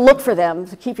to look for them,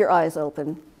 to keep your eyes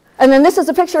open. And then this is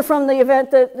a picture from the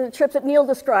event, the trip that Neil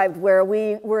described, where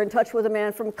we were in touch with a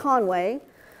man from Conway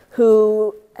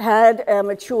who had a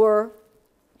mature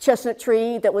chestnut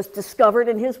tree that was discovered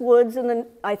in his woods in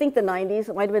I think the 90s,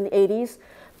 it might have been the 80s.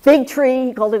 Big tree,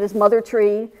 he called it his mother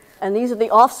tree. And these are the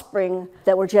offspring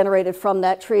that were generated from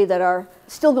that tree that are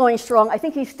still going strong. I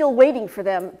think he's still waiting for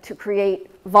them to create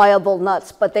viable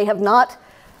nuts, but they have not,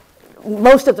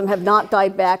 most of them have not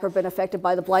died back or been affected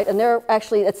by the blight. And they're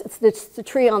actually, it's the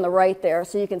tree on the right there.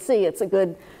 So you can see it's a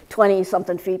good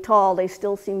 20-something feet tall. They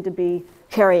still seem to be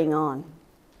carrying on.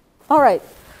 All right,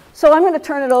 so I'm going to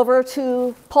turn it over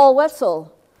to Paul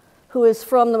Wetzel, who is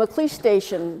from the McLeish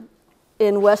Station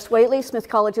in West Whately, Smith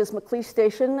College's McLeish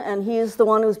Station, and he's the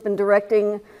one who's been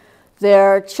directing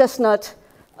their chestnut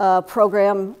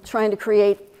program, trying to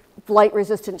create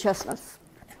blight-resistant chestnuts.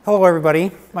 Hello,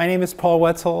 everybody. My name is Paul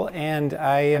Wetzel, and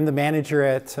I am the manager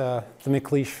at the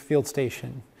McLeish Field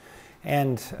Station.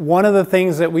 And one of the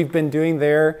things that we've been doing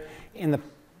there in the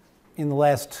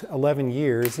last 11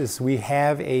 years is we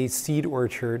have a seed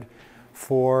orchard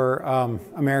for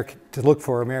to look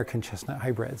for American chestnut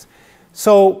hybrids.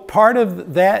 So part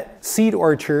of that seed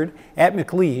orchard at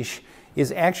McLeish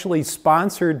is actually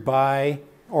sponsored by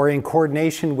or in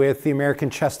coordination with the American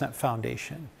Chestnut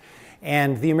Foundation.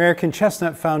 And the American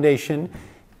Chestnut Foundation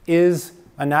is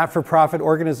a not-for-profit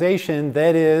organization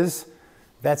that's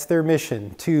their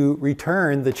mission, to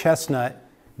return the chestnut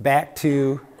back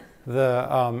to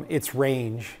its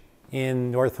range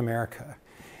in North America.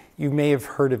 You may have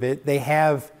heard of it. They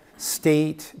have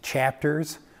state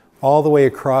chapters all the way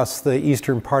across the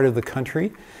eastern part of the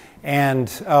country, and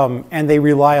they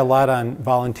rely a lot on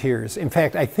volunteers. In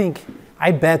fact,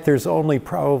 I bet there's only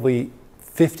probably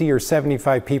 50 or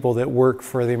 75 people that work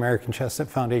for the American Chestnut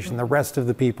Foundation. The rest of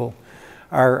the people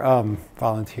are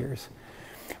volunteers.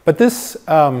 But this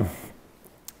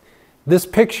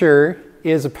picture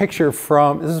is a picture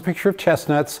of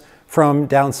chestnuts from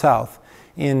down south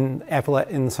in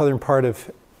the southern part of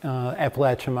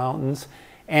Appalachian Mountains.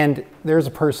 And there's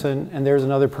a person, and there's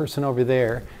another person over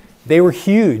there. They were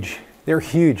huge. They're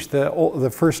huge. The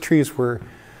first trees were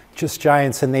just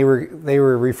giants, and they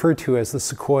were referred to as the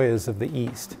sequoias of the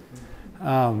East.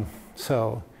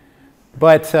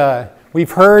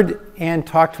 We've heard and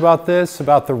talked about this,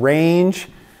 about the range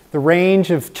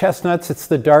of chestnuts. It's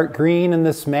the dark green in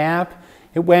this map.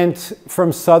 It went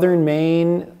from southern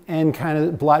Maine and kind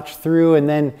of blotched through, and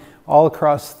then all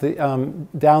across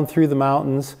down through the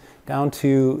mountains, down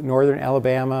to northern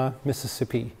Alabama,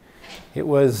 Mississippi. It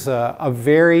was a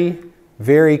very,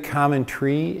 very common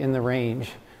tree in the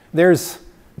range. There's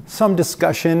some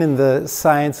discussion in the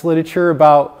science literature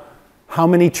about how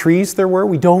many trees there were.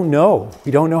 We don't know.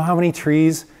 We don't know how many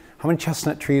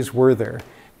chestnut trees were there.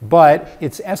 But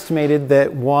it's estimated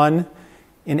that 1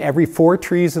 in every 4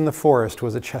 trees in the forest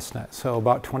was a chestnut, so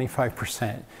about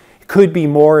 25%. It could be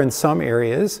more in some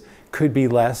areas, could be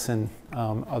less in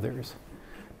others.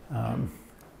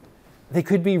 They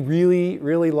could be really,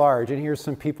 really large. And here's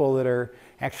some people that are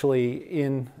actually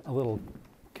in a little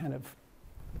kind of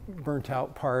burnt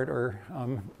out part or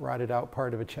rotted out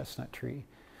part of a chestnut tree.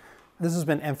 This has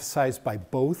been emphasized by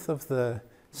both of the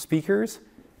speakers.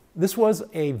 This was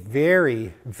a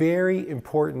very, very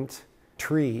important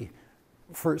tree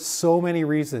for so many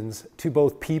reasons to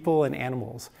both people and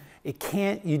animals.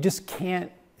 You just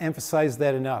can't emphasize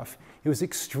that enough. It was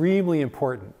extremely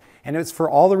important. And it's for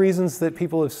all the reasons that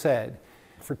people have said,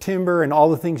 for timber and all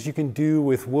the things you can do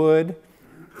with wood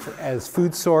as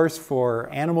food source for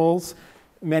animals,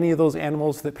 many of those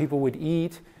animals that people would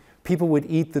eat. People would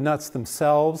eat the nuts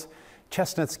themselves.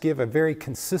 Chestnuts give a very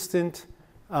consistent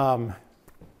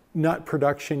nut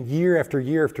production year after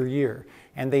year after year.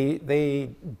 And they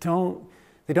don't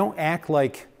act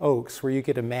like oaks where you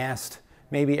get a mast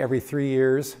maybe every 3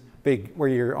 years, where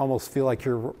you almost feel like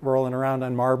you're rolling around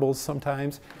on marbles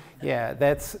sometimes. Yeah,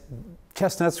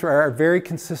 chestnuts are very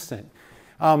consistent.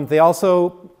 They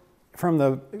also, from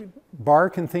the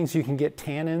bark and things, you can get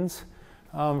tannins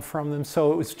from them.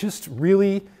 So it was just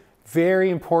really very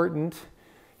important.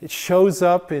 It shows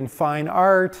up in fine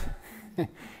art.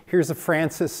 Here's a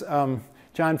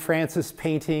John Francis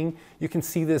painting. You can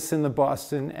see this in the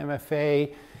Boston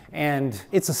MFA. And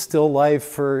it's a still life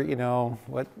for,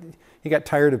 he got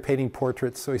tired of painting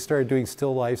portraits, so he started doing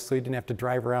still lifes so he didn't have to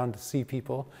drive around to see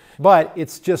people. But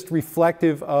it's just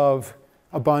reflective of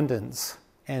abundance.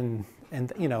 And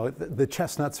the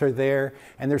chestnuts are there,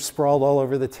 and they're sprawled all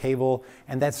over the table,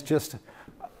 and that's just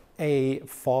a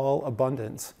fall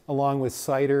abundance, along with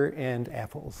cider and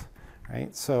apples,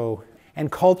 right? So,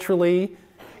 and culturally,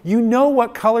 you know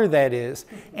what color that is,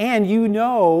 and you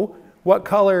know what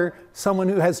color someone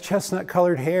who has chestnut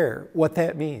colored hair, what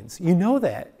that means. You know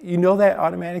that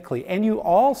automatically. And you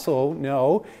also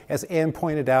know, as Anne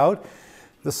pointed out,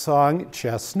 the song,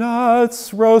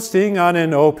 "Chestnuts Roasting on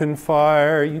an Open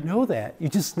Fire." You know that, you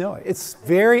just know it. It's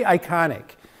very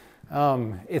iconic.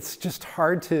 It's just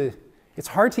hard to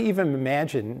even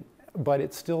imagine, but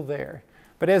it's still there.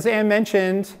 But as Anne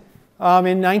mentioned,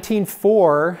 in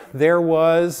 1904,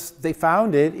 they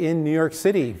found it in New York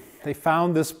City. They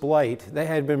found this blight that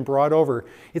had been brought over.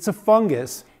 It's a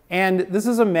fungus, and this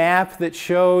is a map that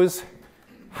shows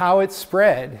how it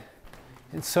spread.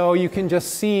 And so you can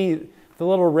just see the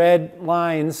little red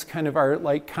lines kind of are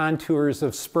like contours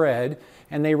of spread,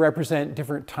 and they represent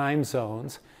different time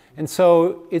zones. And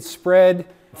so it spread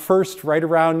first right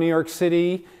around New York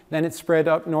City, then it spread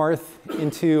up north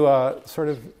into sort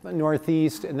of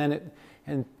northeast, and then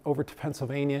and over to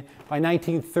Pennsylvania. By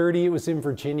 1930, it was in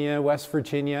Virginia, West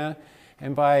Virginia,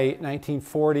 and by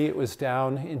 1940, it was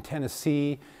down in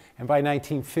Tennessee, and by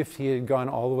 1950, it had gone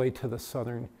all the way to the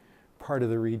southern part of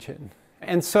the region.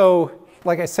 And so,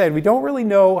 like I said, we don't really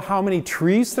know how many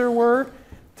trees there were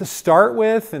to start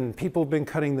with, and people have been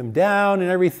cutting them down and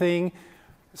everything,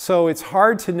 so it's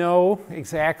hard to know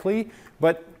exactly,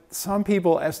 but some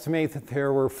people estimate that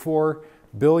there were 4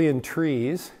 billion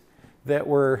trees that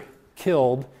were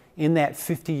killed in that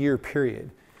 50-year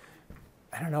period.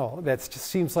 I don't know, that just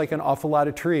seems like an awful lot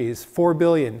of trees, 4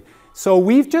 billion. So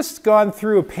we've just gone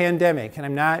through a pandemic, and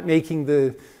I'm not making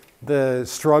the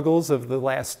struggles of the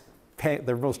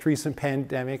most recent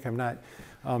pandemic. I'm not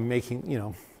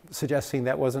suggesting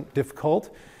that wasn't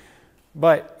difficult.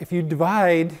 But if you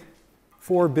divide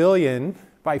 4 billion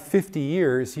by 50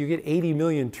 years, you get 80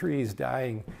 million trees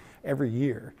dying every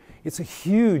year. It's a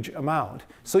huge amount.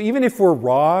 So even if we're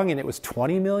wrong and it was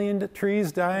 20 million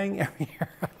trees dying every year,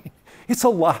 it's a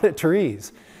lot of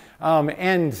trees.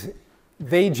 And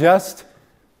they just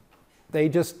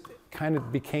kind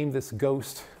of became this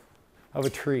ghost of a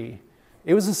tree.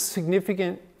 It was a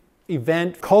significant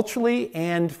event culturally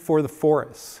and for the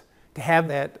forests to have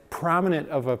that prominent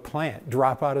of a plant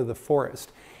drop out of the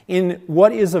forest in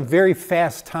what is a very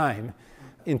fast time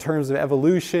in terms of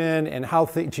evolution and how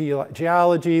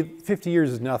geology. 50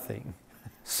 years is nothing.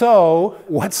 So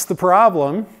what's the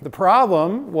problem? The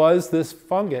problem was this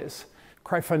fungus,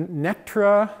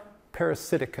 Cryphonectra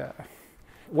parasitica.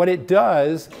 What it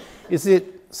does is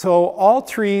so all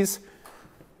trees,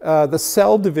 the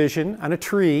cell division on a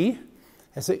tree,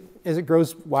 as it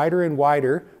grows wider and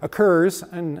wider, occurs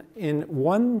in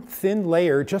one thin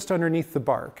layer just underneath the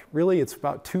bark. Really, it's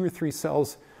about 2 or 3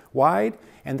 cells wide,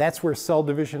 and that's where cell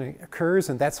division occurs,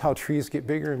 and that's how trees get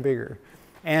bigger and bigger.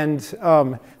 And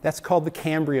that's called the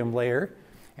cambium layer.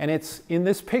 And it's in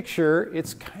this picture,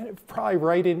 it's kind of probably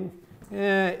right in,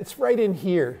 it's right in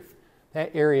here,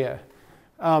 that area.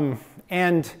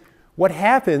 And what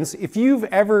happens, if you've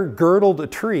ever girdled a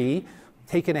tree,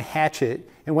 taken a hatchet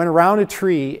and went around a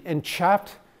tree and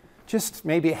chopped just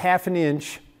maybe 1/2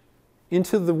 inch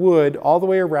into the wood all the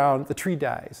way around, the tree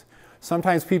dies.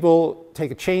 Sometimes people take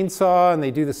a chainsaw and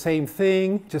they do the same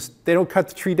thing. They don't cut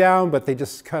the tree down, but they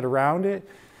just cut around it.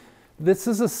 This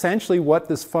is essentially what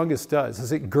this fungus does,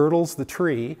 is it girdles the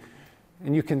tree.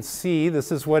 And you can see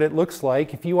this is what it looks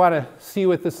like. If you want to see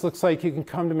what this looks like, you can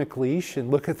come to McLeish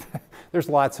and look at there's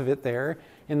lots of it there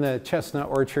in the chestnut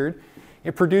orchard.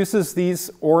 It produces these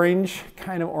orange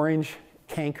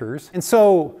cankers. And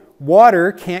so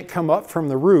water can't come up from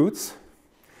the roots,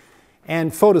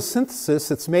 and photosynthesis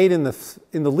that's made in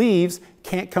the leaves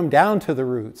can't come down to the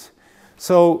roots.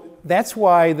 So that's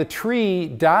why the tree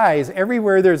dies.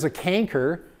 Everywhere there's a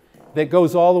canker that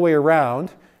goes all the way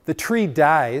around, the tree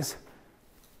dies,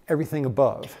 everything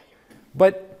above.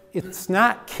 But it's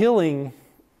not killing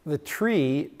the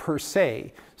tree per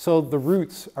se, so the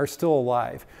roots are still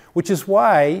alive, which is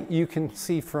why you can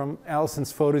see from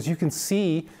Allison's photos, you can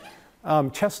see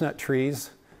chestnut trees.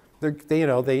 They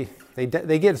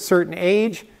get a certain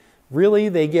age. Really,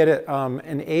 they get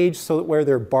an age so that where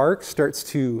their bark starts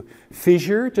to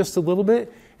fissure just a little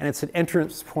bit, and it's an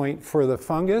entrance point for the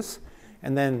fungus,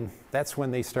 and then that's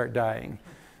when they start dying.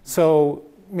 So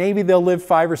maybe they'll live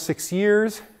 5 or 6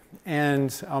 years, and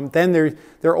then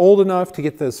they're old enough to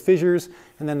get those fissures,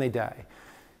 and then they die.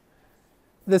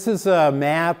 This is a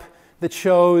map that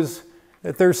shows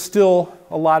that there's still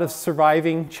a lot of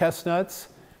surviving chestnuts.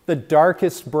 The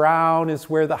darkest brown is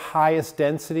where the highest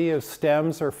density of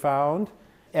stems are found.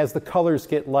 As the colors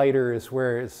get lighter is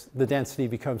where the density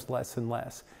becomes less and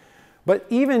less. But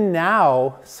even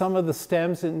now, some of the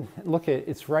stems, look at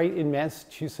it's right in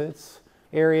Massachusetts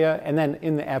area and then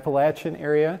in the Appalachian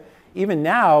area. Even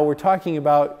now, we're talking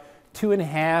about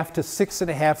 2,500 to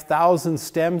 6,500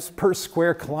 stems per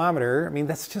square kilometer. I mean,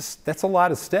 that's a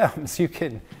lot of stems. You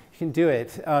can do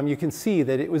it. You can see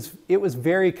that it was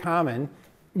very common.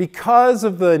 Because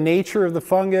of the nature of the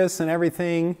fungus and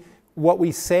everything, what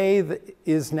we say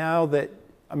is now that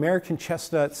American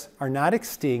chestnuts are not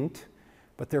extinct,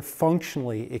 but they're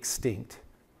functionally extinct.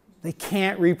 They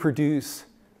can't reproduce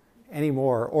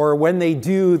anymore, or when they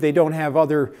do, they don't have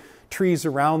other trees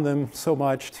around them so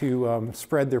much to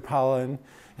spread their pollen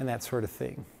and that sort of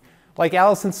thing. Like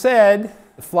Allison said,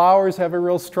 the flowers have a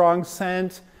real strong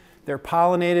scent. They're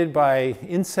pollinated by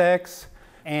insects,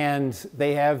 and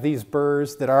they have these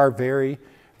burrs that are very,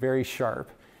 very sharp.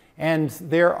 And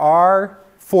there are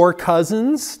 4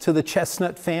 cousins to the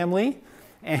chestnut family,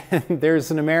 and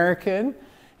there's an American,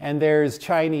 and there's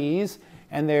Chinese,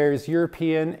 and there's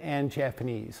European and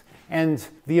Japanese. And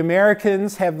the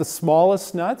Americans have the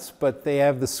smallest nuts, but they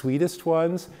have the sweetest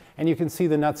ones, and you can see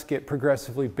the nuts get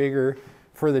progressively bigger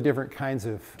for the different kinds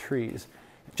of trees.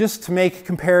 Just to make a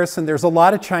comparison, there's a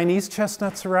lot of Chinese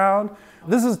chestnuts around.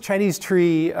 This is Chinese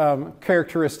tree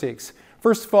characteristics.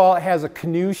 First of all, it has a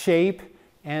canoe shape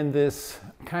and this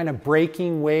kind of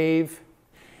breaking wave.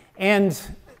 And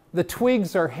the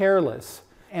twigs are hairless,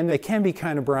 and they can be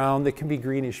kind of brown. They can be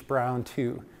greenish brown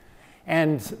too.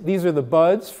 And these are the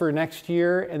buds for next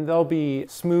year, and they'll be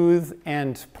smooth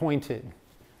and pointed.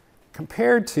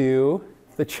 Compared to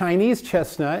the Chinese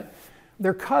chestnut,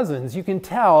 they're cousins. You can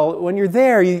tell when you're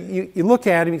there, you look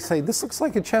at them, you say, this looks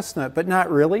like a chestnut, but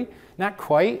not really, not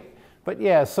quite. But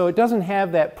yeah, so it doesn't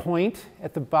have that point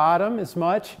at the bottom as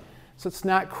much, so it's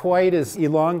not quite as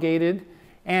elongated.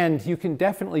 And you can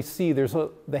definitely see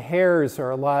the hairs are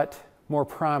a lot more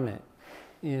prominent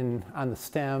on the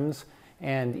stems,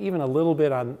 and even a little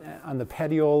bit on the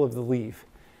petiole of the leaf.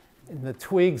 And the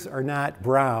twigs are not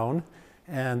brown,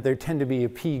 and they tend to be a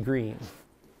pea green.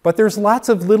 But there's lots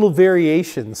of little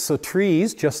variations. So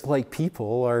trees, just like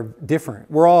people, are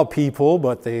different. We're all people,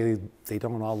 but they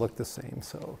don't all look the same.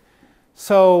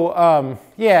 So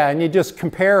yeah, and you just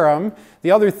compare them. The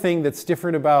other thing that's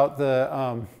different about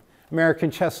the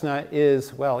American chestnut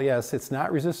is, well, yes, it's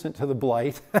not resistant to the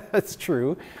blight. That's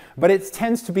true. But it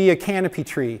tends to be a canopy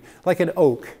tree, like an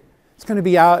oak. It's going to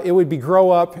be out, it would grow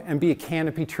up and be a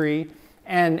canopy tree.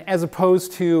 And as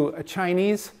opposed to a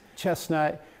Chinese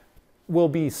chestnut, will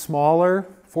be smaller,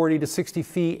 40 to 60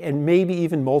 feet, and maybe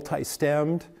even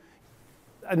multi-stemmed.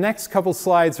 The next couple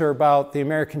slides are about the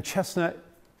American Chestnut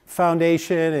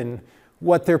Foundation and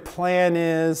what their plan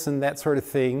is and that sort of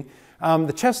thing.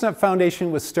 The Chestnut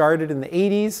Foundation was started in the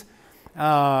 80s.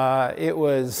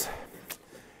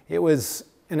 It was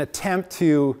an attempt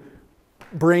to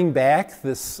bring back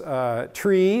this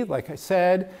tree, like I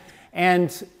said,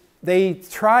 and in the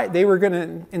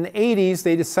 80s,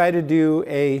 they decided to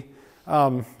do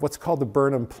what's called the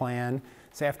Burnham Plan.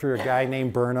 It's after a guy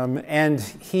named Burnham, and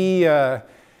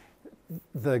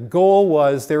the goal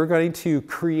was they were going to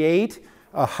create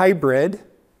a hybrid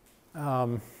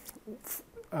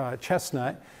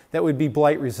chestnut that would be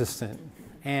blight resistant.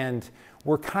 And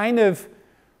we're kind of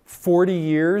 40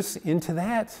 years into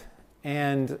that,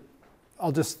 and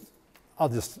I'll just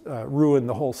ruin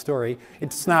the whole story.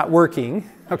 It's not working,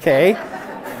 okay?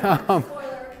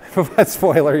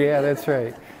 Spoiler, yeah, that's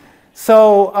right.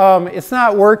 So it's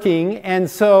not working, and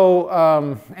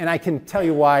and I can tell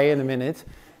you why in a minute.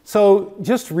 So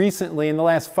just recently, in the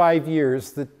last 5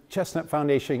 years, the Chestnut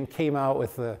Foundation came out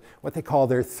with what they call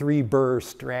their 3-burr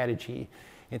strategy.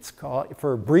 It's called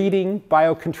for breeding,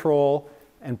 biocontrol,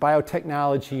 and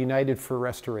biotechnology united for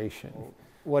restoration.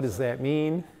 what does that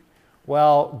mean?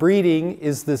 Well, breeding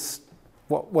is this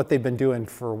what they've been doing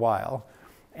for a while.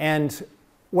 And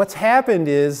what's happened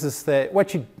is that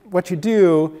what you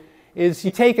do is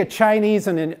you take a Chinese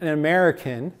and an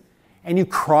American and you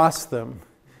cross them.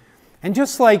 And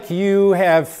just like you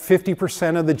have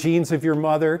 50% of the genes of your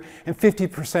mother and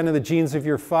 50% of the genes of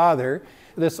your father,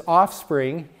 this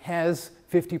offspring has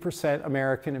 50%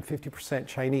 American and 50%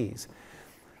 Chinese.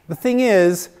 The thing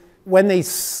is, when they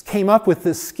came up with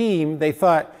this scheme, they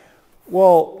thought,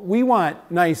 well, we want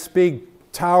nice, big,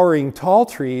 towering, tall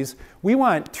trees. We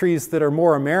want trees that are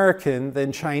more American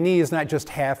than Chinese, not just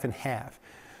half and half.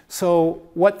 So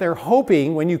what they're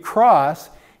hoping when you cross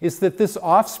is that this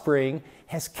offspring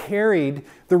has carried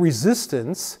the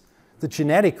resistance, the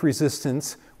genetic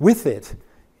resistance, with it.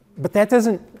 But that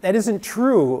isn't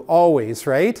true always,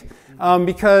 right?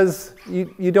 Because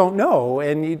you don't know,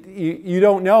 and you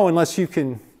don't know unless you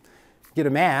can get a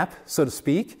map, so to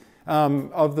speak,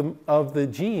 of the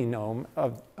genome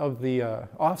of the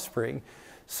offspring.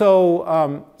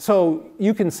 So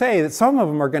you can say that some of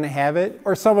them are going to have it,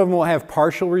 or some of them will have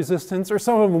partial resistance, or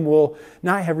some of them will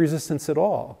not have resistance at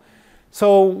all.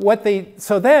 So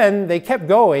then they kept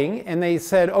going, and they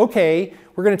said, okay,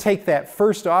 we're going to take that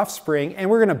first offspring and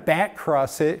we're going to back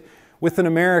cross it with an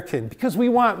American because we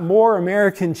want more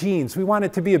American genes. We want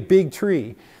it to be a big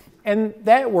tree. And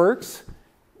that works,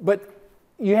 but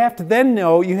you have to then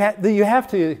know,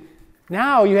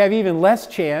 now you have even less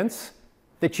chance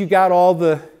that you got all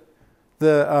the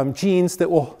genes that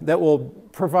will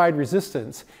provide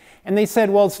resistance. And they said,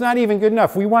 well, it's not even good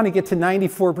enough. We want to get to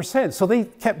 94%. So they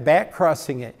kept back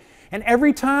crossing it. And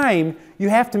every time you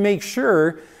have to make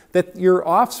sure that your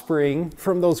offspring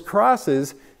from those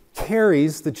crosses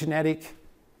carries the genetic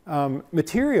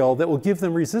material that will give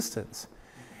them resistance.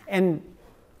 And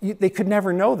they could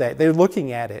never know that. They're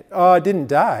looking at it. Oh, it didn't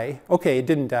die. Okay, it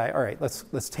didn't die. All right,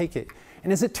 let's take it.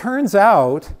 And as it turns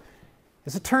out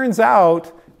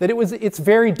that it's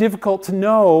very difficult to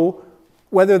know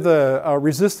whether the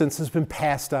resistance has been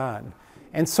passed on.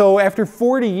 And so after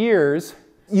 40 years,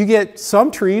 you get some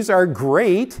trees are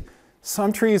great,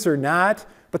 some trees are not,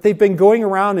 but they've been going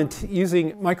around and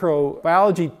using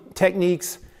microbiology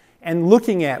techniques and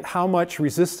looking at how much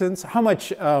resistance, how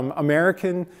much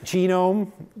American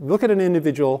genome, look at an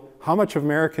individual, how much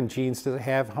American genes does it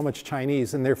have, how much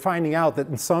Chinese, and they're finding out that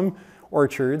in some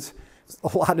orchards,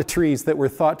 a lot of trees that were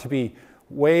thought to be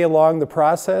way along the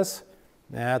process,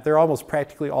 they're almost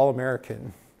practically all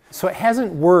American. So it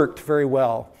hasn't worked very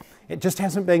well. It just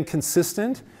hasn't been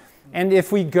consistent. And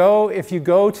if you go to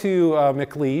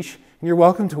McLeish, and you're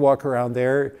welcome to walk around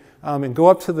there and go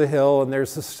up to the hill, and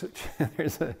there's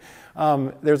a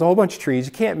whole bunch of trees.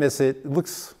 You can't miss it. It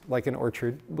looks like an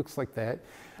orchard. It looks like that.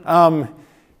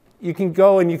 You can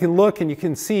go and you can look and you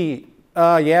can see,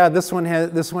 yeah, this one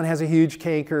has a huge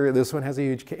canker. This one has a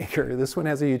huge canker. This one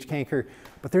has a huge canker.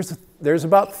 But there's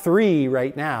about 3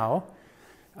 right now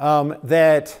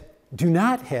that do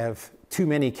not have too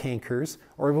many cankers,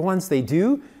 or the ones they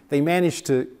do, they manage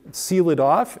to seal it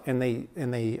off, and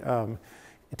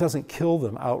it doesn't kill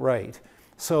them outright.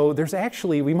 So there's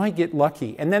actually, we might get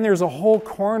lucky. And then there's a whole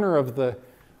corner of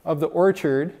the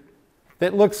orchard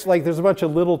that looks like there's a bunch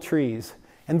of little trees,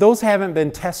 and those haven't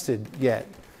been tested yet.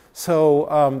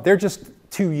 So they're just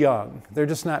too young. They're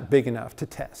just not big enough to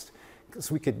test.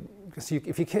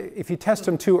 If you test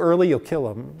them too early, you'll kill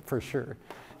them for sure.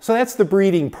 So that's the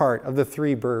breeding part of the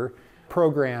 3-burr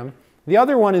program. The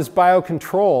other one is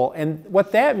biocontrol, and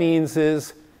what that means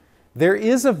is there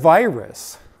is a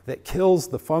virus that kills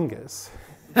the fungus.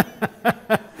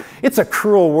 It's a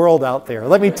cruel world out there,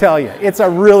 let me tell you. It's a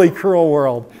really cruel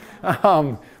world.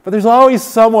 But there's always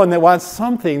someone that wants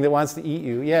something that wants to eat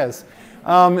you, yes.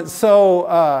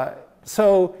 So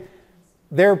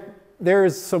there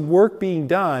is some work being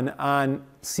done on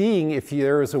seeing if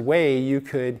there is a way you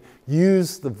could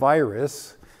use the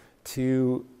virus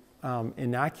to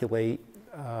inoculate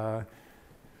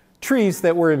trees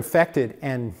that were infected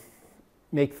and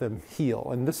make them heal.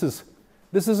 And this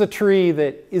is a tree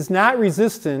that is not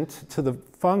resistant to the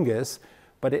fungus,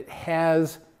 but it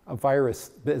has a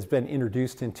virus that has been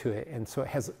introduced into it, and so it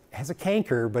has a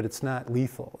canker, but it's not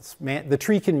lethal. The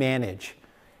tree can manage.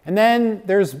 And then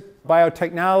there's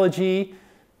biotechnology.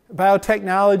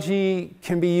 Biotechnology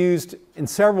can be used in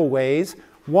several ways.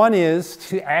 One is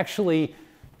to actually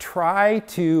try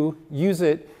to use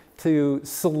it to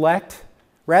select,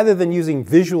 rather than using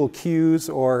visual cues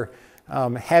or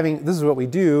this is what we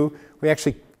do, we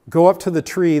actually go up to the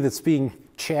tree that's being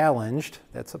challenged.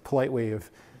 That's a polite way of,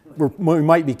 we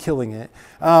might be killing it.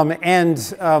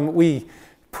 We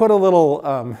put a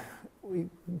little, we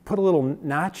put a little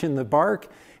notch in the bark,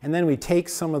 and then we take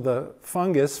some of the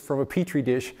fungus from a petri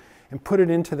dish and put it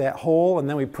into that hole, and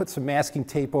then we put some masking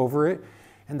tape over it,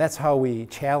 and that's how we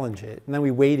challenge it. And then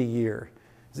we wait a year.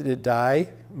 Did it die?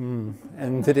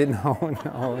 And did it?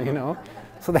 No, you know.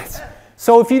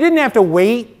 So if you didn't have to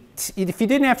wait,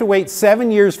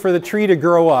 7 years for the tree to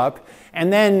grow up,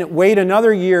 and then wait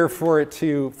another year for it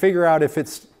to figure out if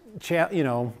it's,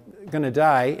 going to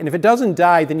die, and if it doesn't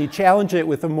die, then you challenge it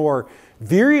with a more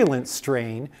virulent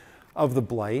strain of the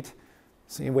blight.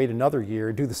 So you wait another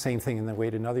year, do the same thing, and then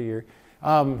wait another year.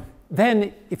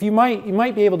 Then, if you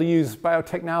might be able to use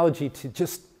biotechnology to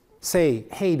just say,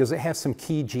 hey, does it have some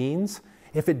key genes?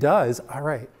 If it does, all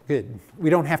right, good. We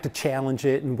don't have to challenge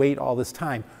it and wait all this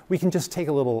time. We can just take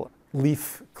a little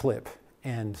leaf clip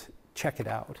and check it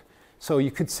out. So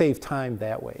you could save time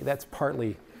that way. That's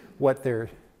partly what they're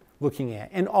looking at.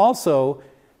 And also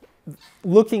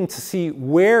looking to see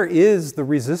where is the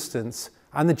resistance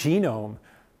on the genome,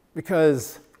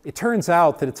 because it turns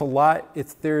out that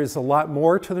there's a lot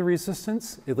more to the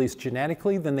resistance, at least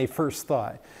genetically, than they first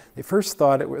thought. They first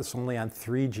thought it was only on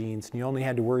 3 genes, and you only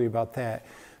had to worry about that.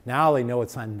 Now they know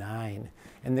it's on 9,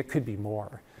 and there could be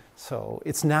more. So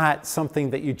it's not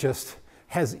something that you just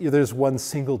there's one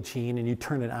single gene and you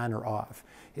turn it on or off.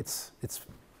 It's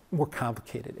more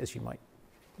complicated, as you might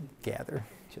gather,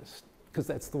 just because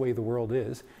that's the way the world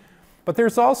is. But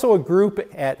there's also a group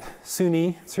at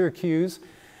SUNY Syracuse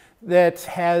that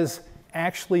has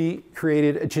actually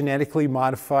created a genetically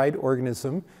modified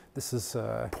organism. This is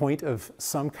a point of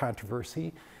some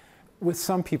controversy with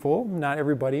some people, not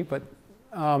everybody, but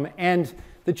and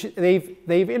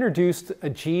they've introduced a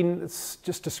gene that's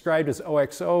just described as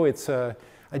OXO. It's a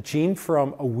gene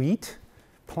from a wheat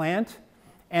plant,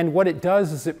 and what it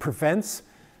does is it prevents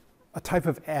a type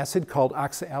of acid called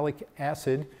oxalic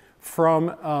acid from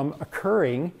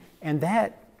occurring, and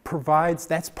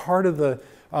that's part of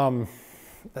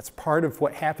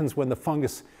what happens when the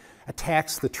fungus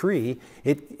attacks the tree.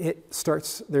 It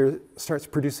starts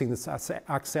producing this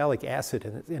oxalic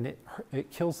acid, and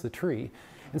it kills the tree.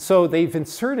 And so they've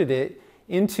inserted it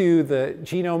into the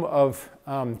genome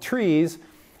of trees,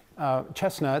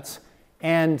 chestnuts,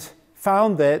 and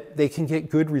found that they can get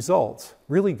good results,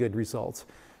 really good results.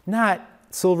 Not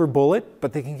silver bullet,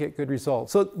 but they can get good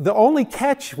results. So the only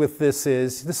catch with this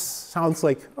sounds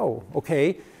like, oh,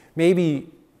 okay, maybe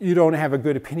you don't have a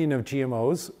good opinion of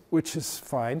GMOs, which is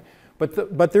fine,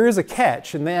 but there is a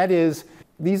catch, and that is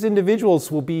these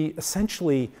individuals will be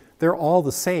essentially, they're all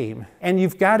the same. And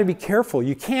you've got to be careful.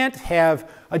 You can't have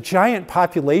a giant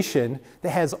population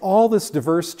that has all this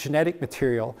diverse genetic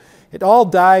material. It all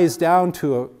dies down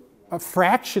to a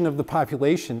fraction of the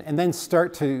population, and then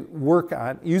start to work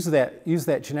on, use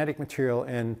that genetic material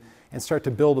and start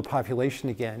to build a population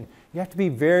again. You have to be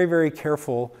very, very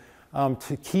careful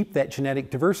to keep that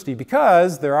genetic diversity,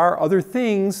 because there are other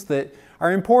things that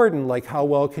are important, like how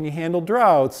well can you handle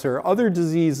droughts or other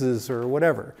diseases or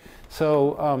whatever.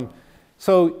 So,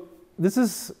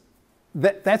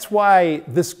 that's why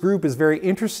this group is very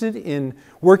interested in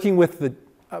working with the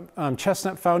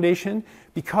Chestnut Foundation,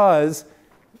 because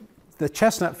the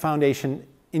Chestnut Foundation,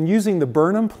 in using the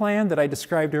Burnham plan that I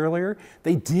described earlier,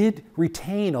 they did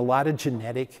retain a lot of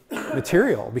genetic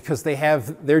material, because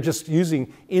they're just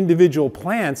using individual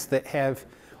plants that have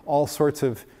all sorts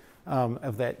of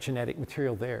that genetic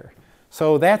material there.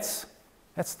 So that's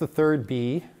the third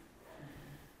B.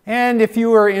 And if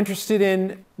you are interested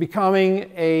in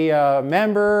becoming a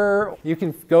member, you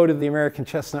can go to the American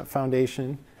Chestnut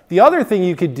Foundation. The other thing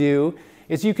you could do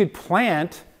is you could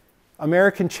plant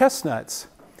American chestnuts.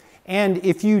 And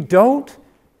if you don't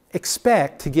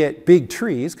expect to get big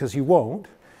trees, because you won't,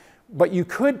 but you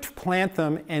could plant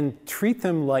them and treat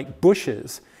them like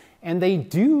bushes, and they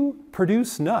do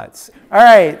produce nuts. All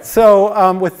right,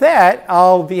 so with that,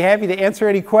 I'll be happy to answer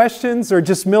any questions or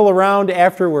just mill around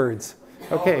afterwards.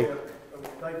 Okay.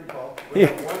 Thank you, Paul. We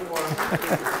have one more.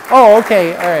 Oh,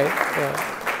 okay, all right. Yeah.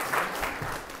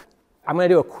 I'm going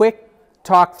to do a quick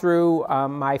talk through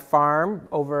my farm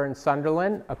over in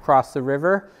Sunderland, across the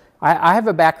river. I have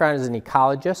a background as an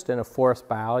ecologist and a forest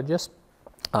biologist.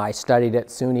 I studied at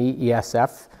SUNY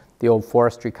ESF, the old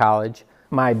forestry college.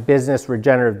 My business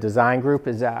regenerative design group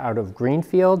is out of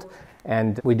Greenfield,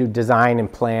 and we do design and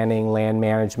planning, land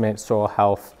management, soil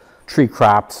health, tree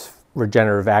crops,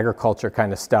 regenerative agriculture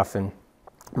kind of stuff. And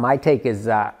my take is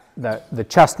that the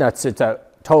chestnuts, it's a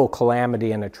total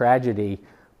calamity and a tragedy,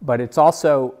 but it's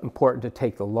also important to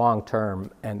take the long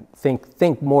term and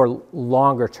think more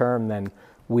longer term than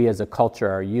we as a culture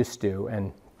are used to,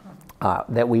 and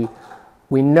that we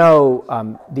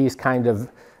know these kind of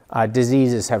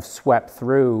diseases have swept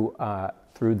through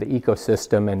the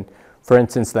ecosystem. And for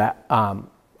instance, that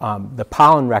the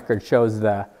pollen record shows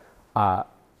the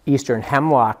eastern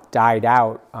hemlock died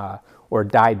out or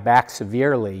died back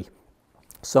severely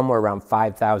somewhere around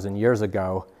 5,000 years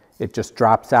ago. It just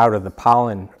drops out of the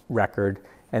pollen record,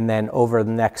 and then over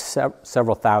the next took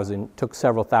several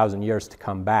thousand years to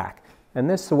come back. And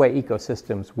this is the way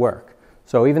ecosystems work.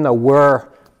 So even though we're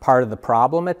part of the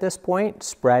problem at this point,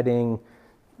 spreading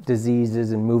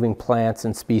diseases and moving plants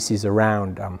and species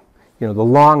around, the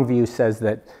long view says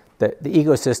that the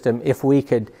ecosystem, if we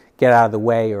could get out of the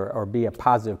way or be a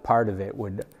positive part of it,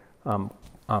 would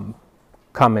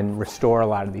come and restore a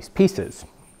lot of these pieces.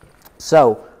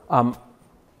 So I'm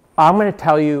going to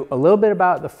tell you a little bit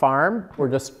about the farm. We're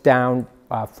just down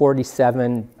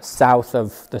 47 south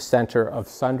of the center of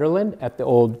Sunderland at the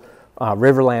old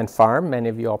Riverland Farm. Many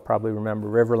of you all probably remember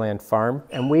Riverland Farm.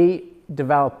 And we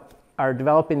are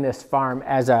developing this farm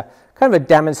as a kind of a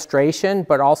demonstration,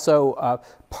 but also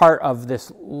part of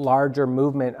this larger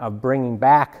movement of bringing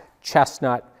back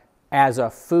chestnut as a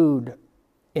food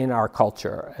in our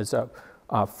culture, as a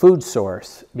food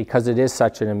source, because it is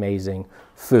such an amazing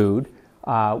food.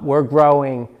 We're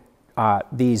growing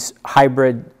these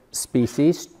hybrid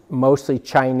species, mostly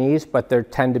Chinese, but there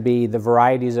tend to be, the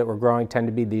varieties that we're growing tend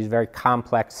to be these very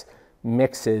complex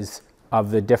mixes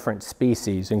of the different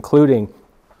species, including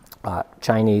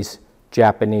Chinese,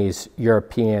 Japanese,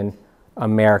 European,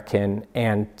 American,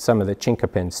 and some of the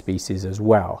chinkapin species as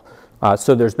well.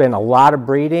 So there's been a lot of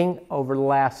breeding over the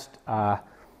last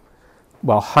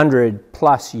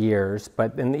 100+ years,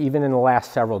 but even in the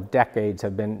last several decades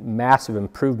have been massive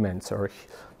improvements or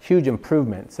huge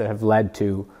improvements that have led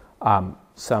to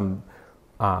some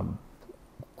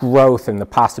growth in the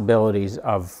possibilities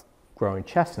of growing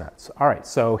chestnuts. All right,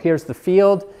 so here's the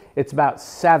field. It's about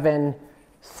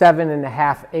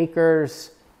 7.5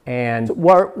 acres, and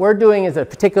what we're doing is a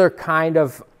particular kind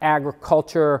of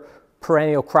agriculture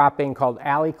perennial cropping called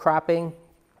alley cropping,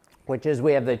 which is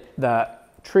we have the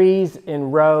trees in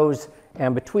rows,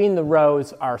 and between the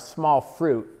rows are small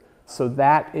fruit. So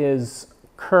that is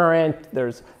currant,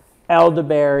 there's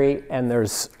elderberry, and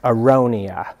there's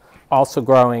aronia also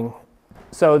growing.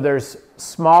 So there's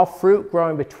small fruit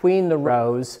growing between the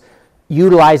rows,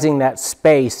 utilizing that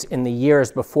space in the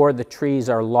years before the trees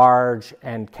are large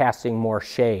and casting more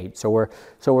shade. So we're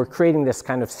creating this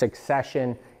kind of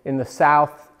succession. In the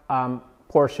south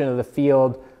portion of the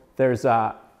field, there's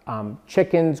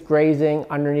chickens grazing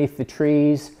underneath the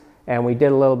trees, and we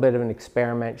did a little bit of an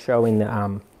experiment showing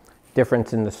the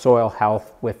difference in the soil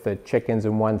health with the chickens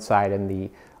on one side and the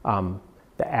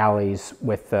alleys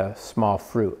with the small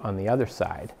fruit on the other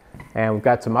side. And we've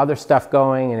got some other stuff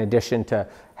going in addition to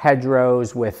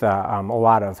hedgerows with a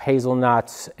lot of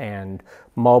hazelnuts and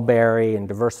mulberry and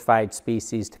diversified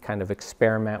species to kind of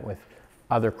experiment with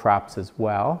other crops as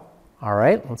well. All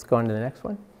right, let's go on to the next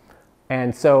one.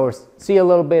 And so see a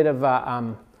little bit of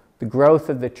the growth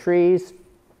of the trees.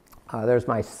 There's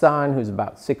my son, who's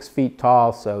about 6 feet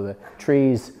tall, so the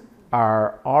trees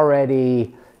are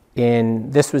already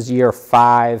this was year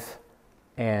 5,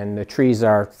 and the trees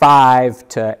are 5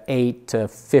 to 8 to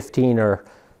 15 or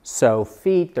so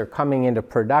feet. They're coming into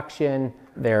production.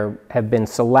 They have been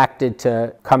selected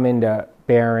to come into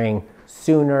bearing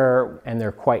sooner, and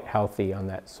they're quite healthy on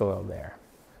that soil there.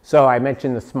 So I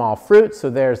mentioned the small fruit, so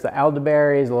there's the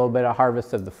elderberries, a little bit of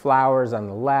harvest of the flowers on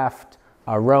the left,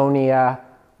 aronia,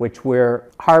 which we're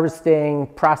harvesting,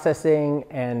 processing,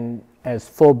 and as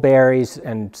full berries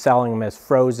and selling them as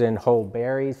frozen whole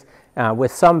berries,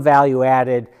 with some value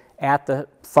added. At the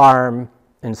farm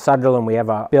in Sunderland, we have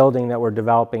a building that we're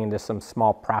developing into some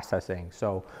small processing.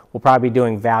 So we'll probably be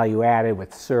doing value added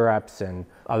with syrups and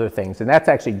other things. And that's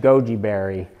actually goji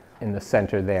berry in the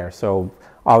center there. So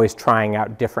always trying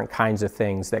out different kinds of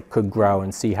things that could grow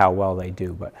and see how well they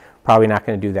do, but probably not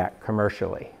going to do that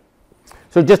commercially.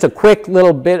 So just a quick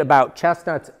little bit about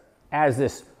chestnuts as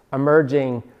this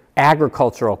emerging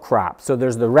agricultural crop. So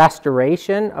there's the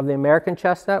restoration of the American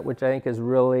chestnut, which I think is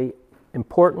really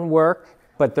important work,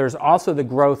 but there's also the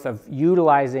growth of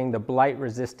utilizing the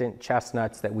blight-resistant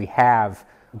chestnuts that we have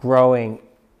growing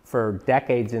for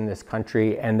decades in this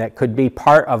country, and that could be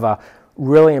part of a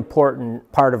really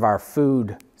important part of our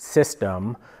food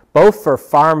system, both for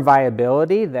farm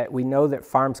viability, that we know that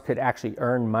farms could actually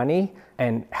earn money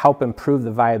and help improve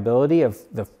the viability of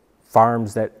the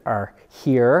farms that are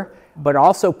here, but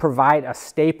also provide a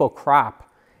staple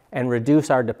crop and reduce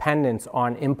our dependence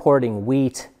on importing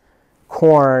wheat,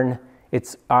 corn.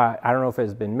 It's, I don't know if it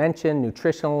has been mentioned,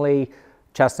 nutritionally,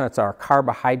 chestnuts are a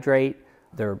carbohydrate.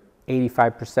 They're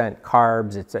 85%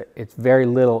 carbs. It's very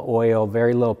little oil,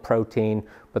 very little protein,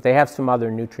 but they have some other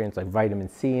nutrients like vitamin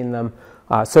C in them.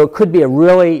 So it could be a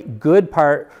really good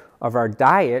part of our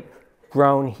diet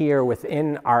grown here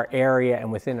within our area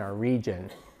and within our region.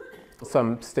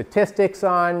 Some statistics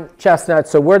on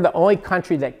chestnuts. So we're the only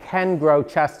country that can grow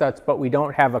chestnuts, but we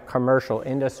don't have a commercial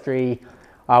industry.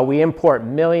 We import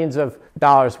millions of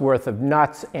dollars worth of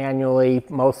nuts annually,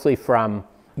 mostly from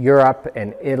Europe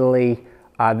and Italy.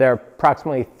 There are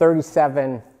approximately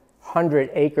 3,700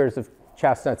 acres of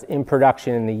chestnuts in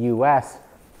production in the US,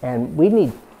 and we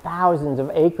need thousands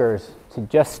of acres to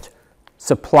just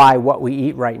supply what we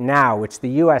eat right now, which the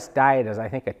US diet is, I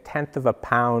think, 1/10 of a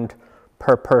pound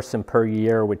per person per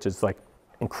year, which is like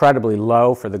incredibly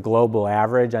low for the global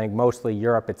average. I think mostly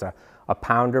Europe it's a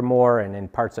pound or more, and in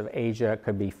parts of Asia it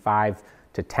could be 5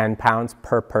 to 10 pounds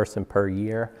per person per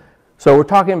year. So we're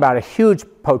talking about a huge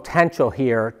potential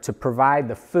here to provide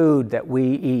the food that we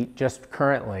eat just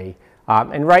currently.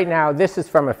 And right now, this is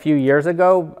from a few years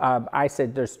ago. I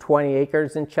said there's 20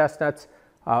 acres in chestnuts,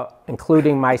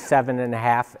 including my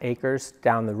 7.5 acres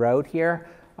down the road here.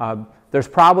 There's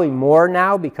probably more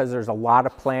now because there's a lot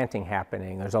of planting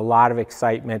happening. There's a lot of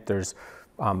excitement. There's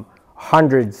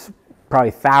hundreds,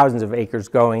 probably thousands of acres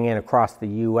going in across the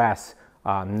US,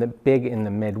 big in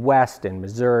the Midwest and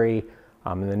Missouri,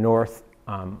 in the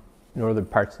northern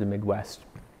parts of the Midwest.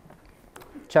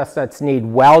 Chestnuts need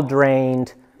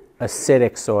well-drained,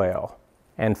 acidic soil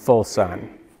and full sun,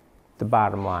 the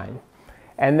bottom line.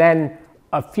 And then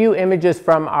a few images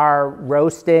from our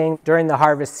roasting during the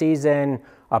harvest season,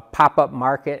 a pop-up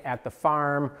market at the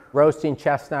farm, roasting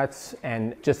chestnuts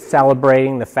and just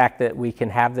celebrating the fact that we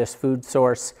can have this food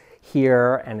source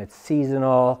here, and it's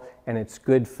seasonal and it's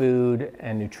good food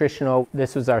and nutritional.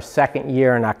 This was our second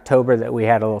year in October that we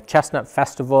had a little chestnut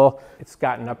festival. It's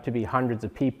gotten up to be hundreds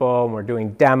of people, and we're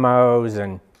doing demos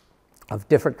and of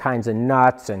different kinds of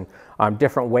nuts and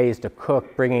different ways to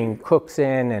cook, bringing cooks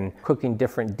in and cooking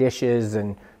different dishes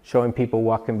and showing people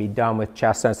what can be done with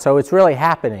chestnuts. So it's really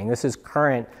happening. This is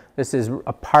current. This is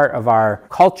a part of our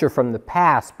culture from the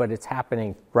past, but it's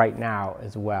happening right now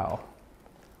as well.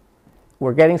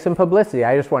 We're getting some publicity.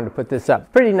 I just wanted to put this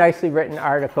up. Pretty nicely written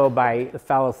article by the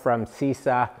fellow from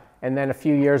CISA, and then a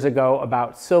few years ago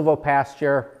about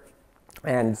silvopasture.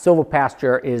 And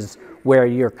silvopasture is where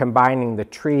you're combining the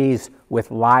trees with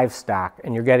livestock,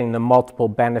 and you're getting the multiple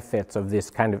benefits of this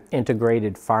kind of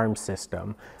integrated farm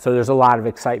system. So there's a lot of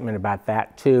excitement about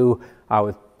that too,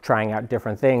 with trying out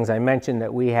different things. I mentioned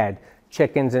that we had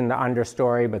chickens in the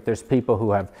understory, but there's people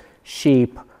who have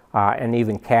sheep and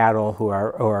even cattle who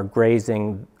are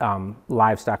grazing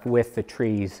livestock with the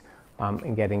trees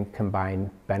and getting combined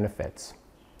benefits.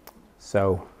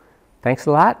 So thanks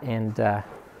a lot, and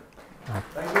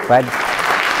glad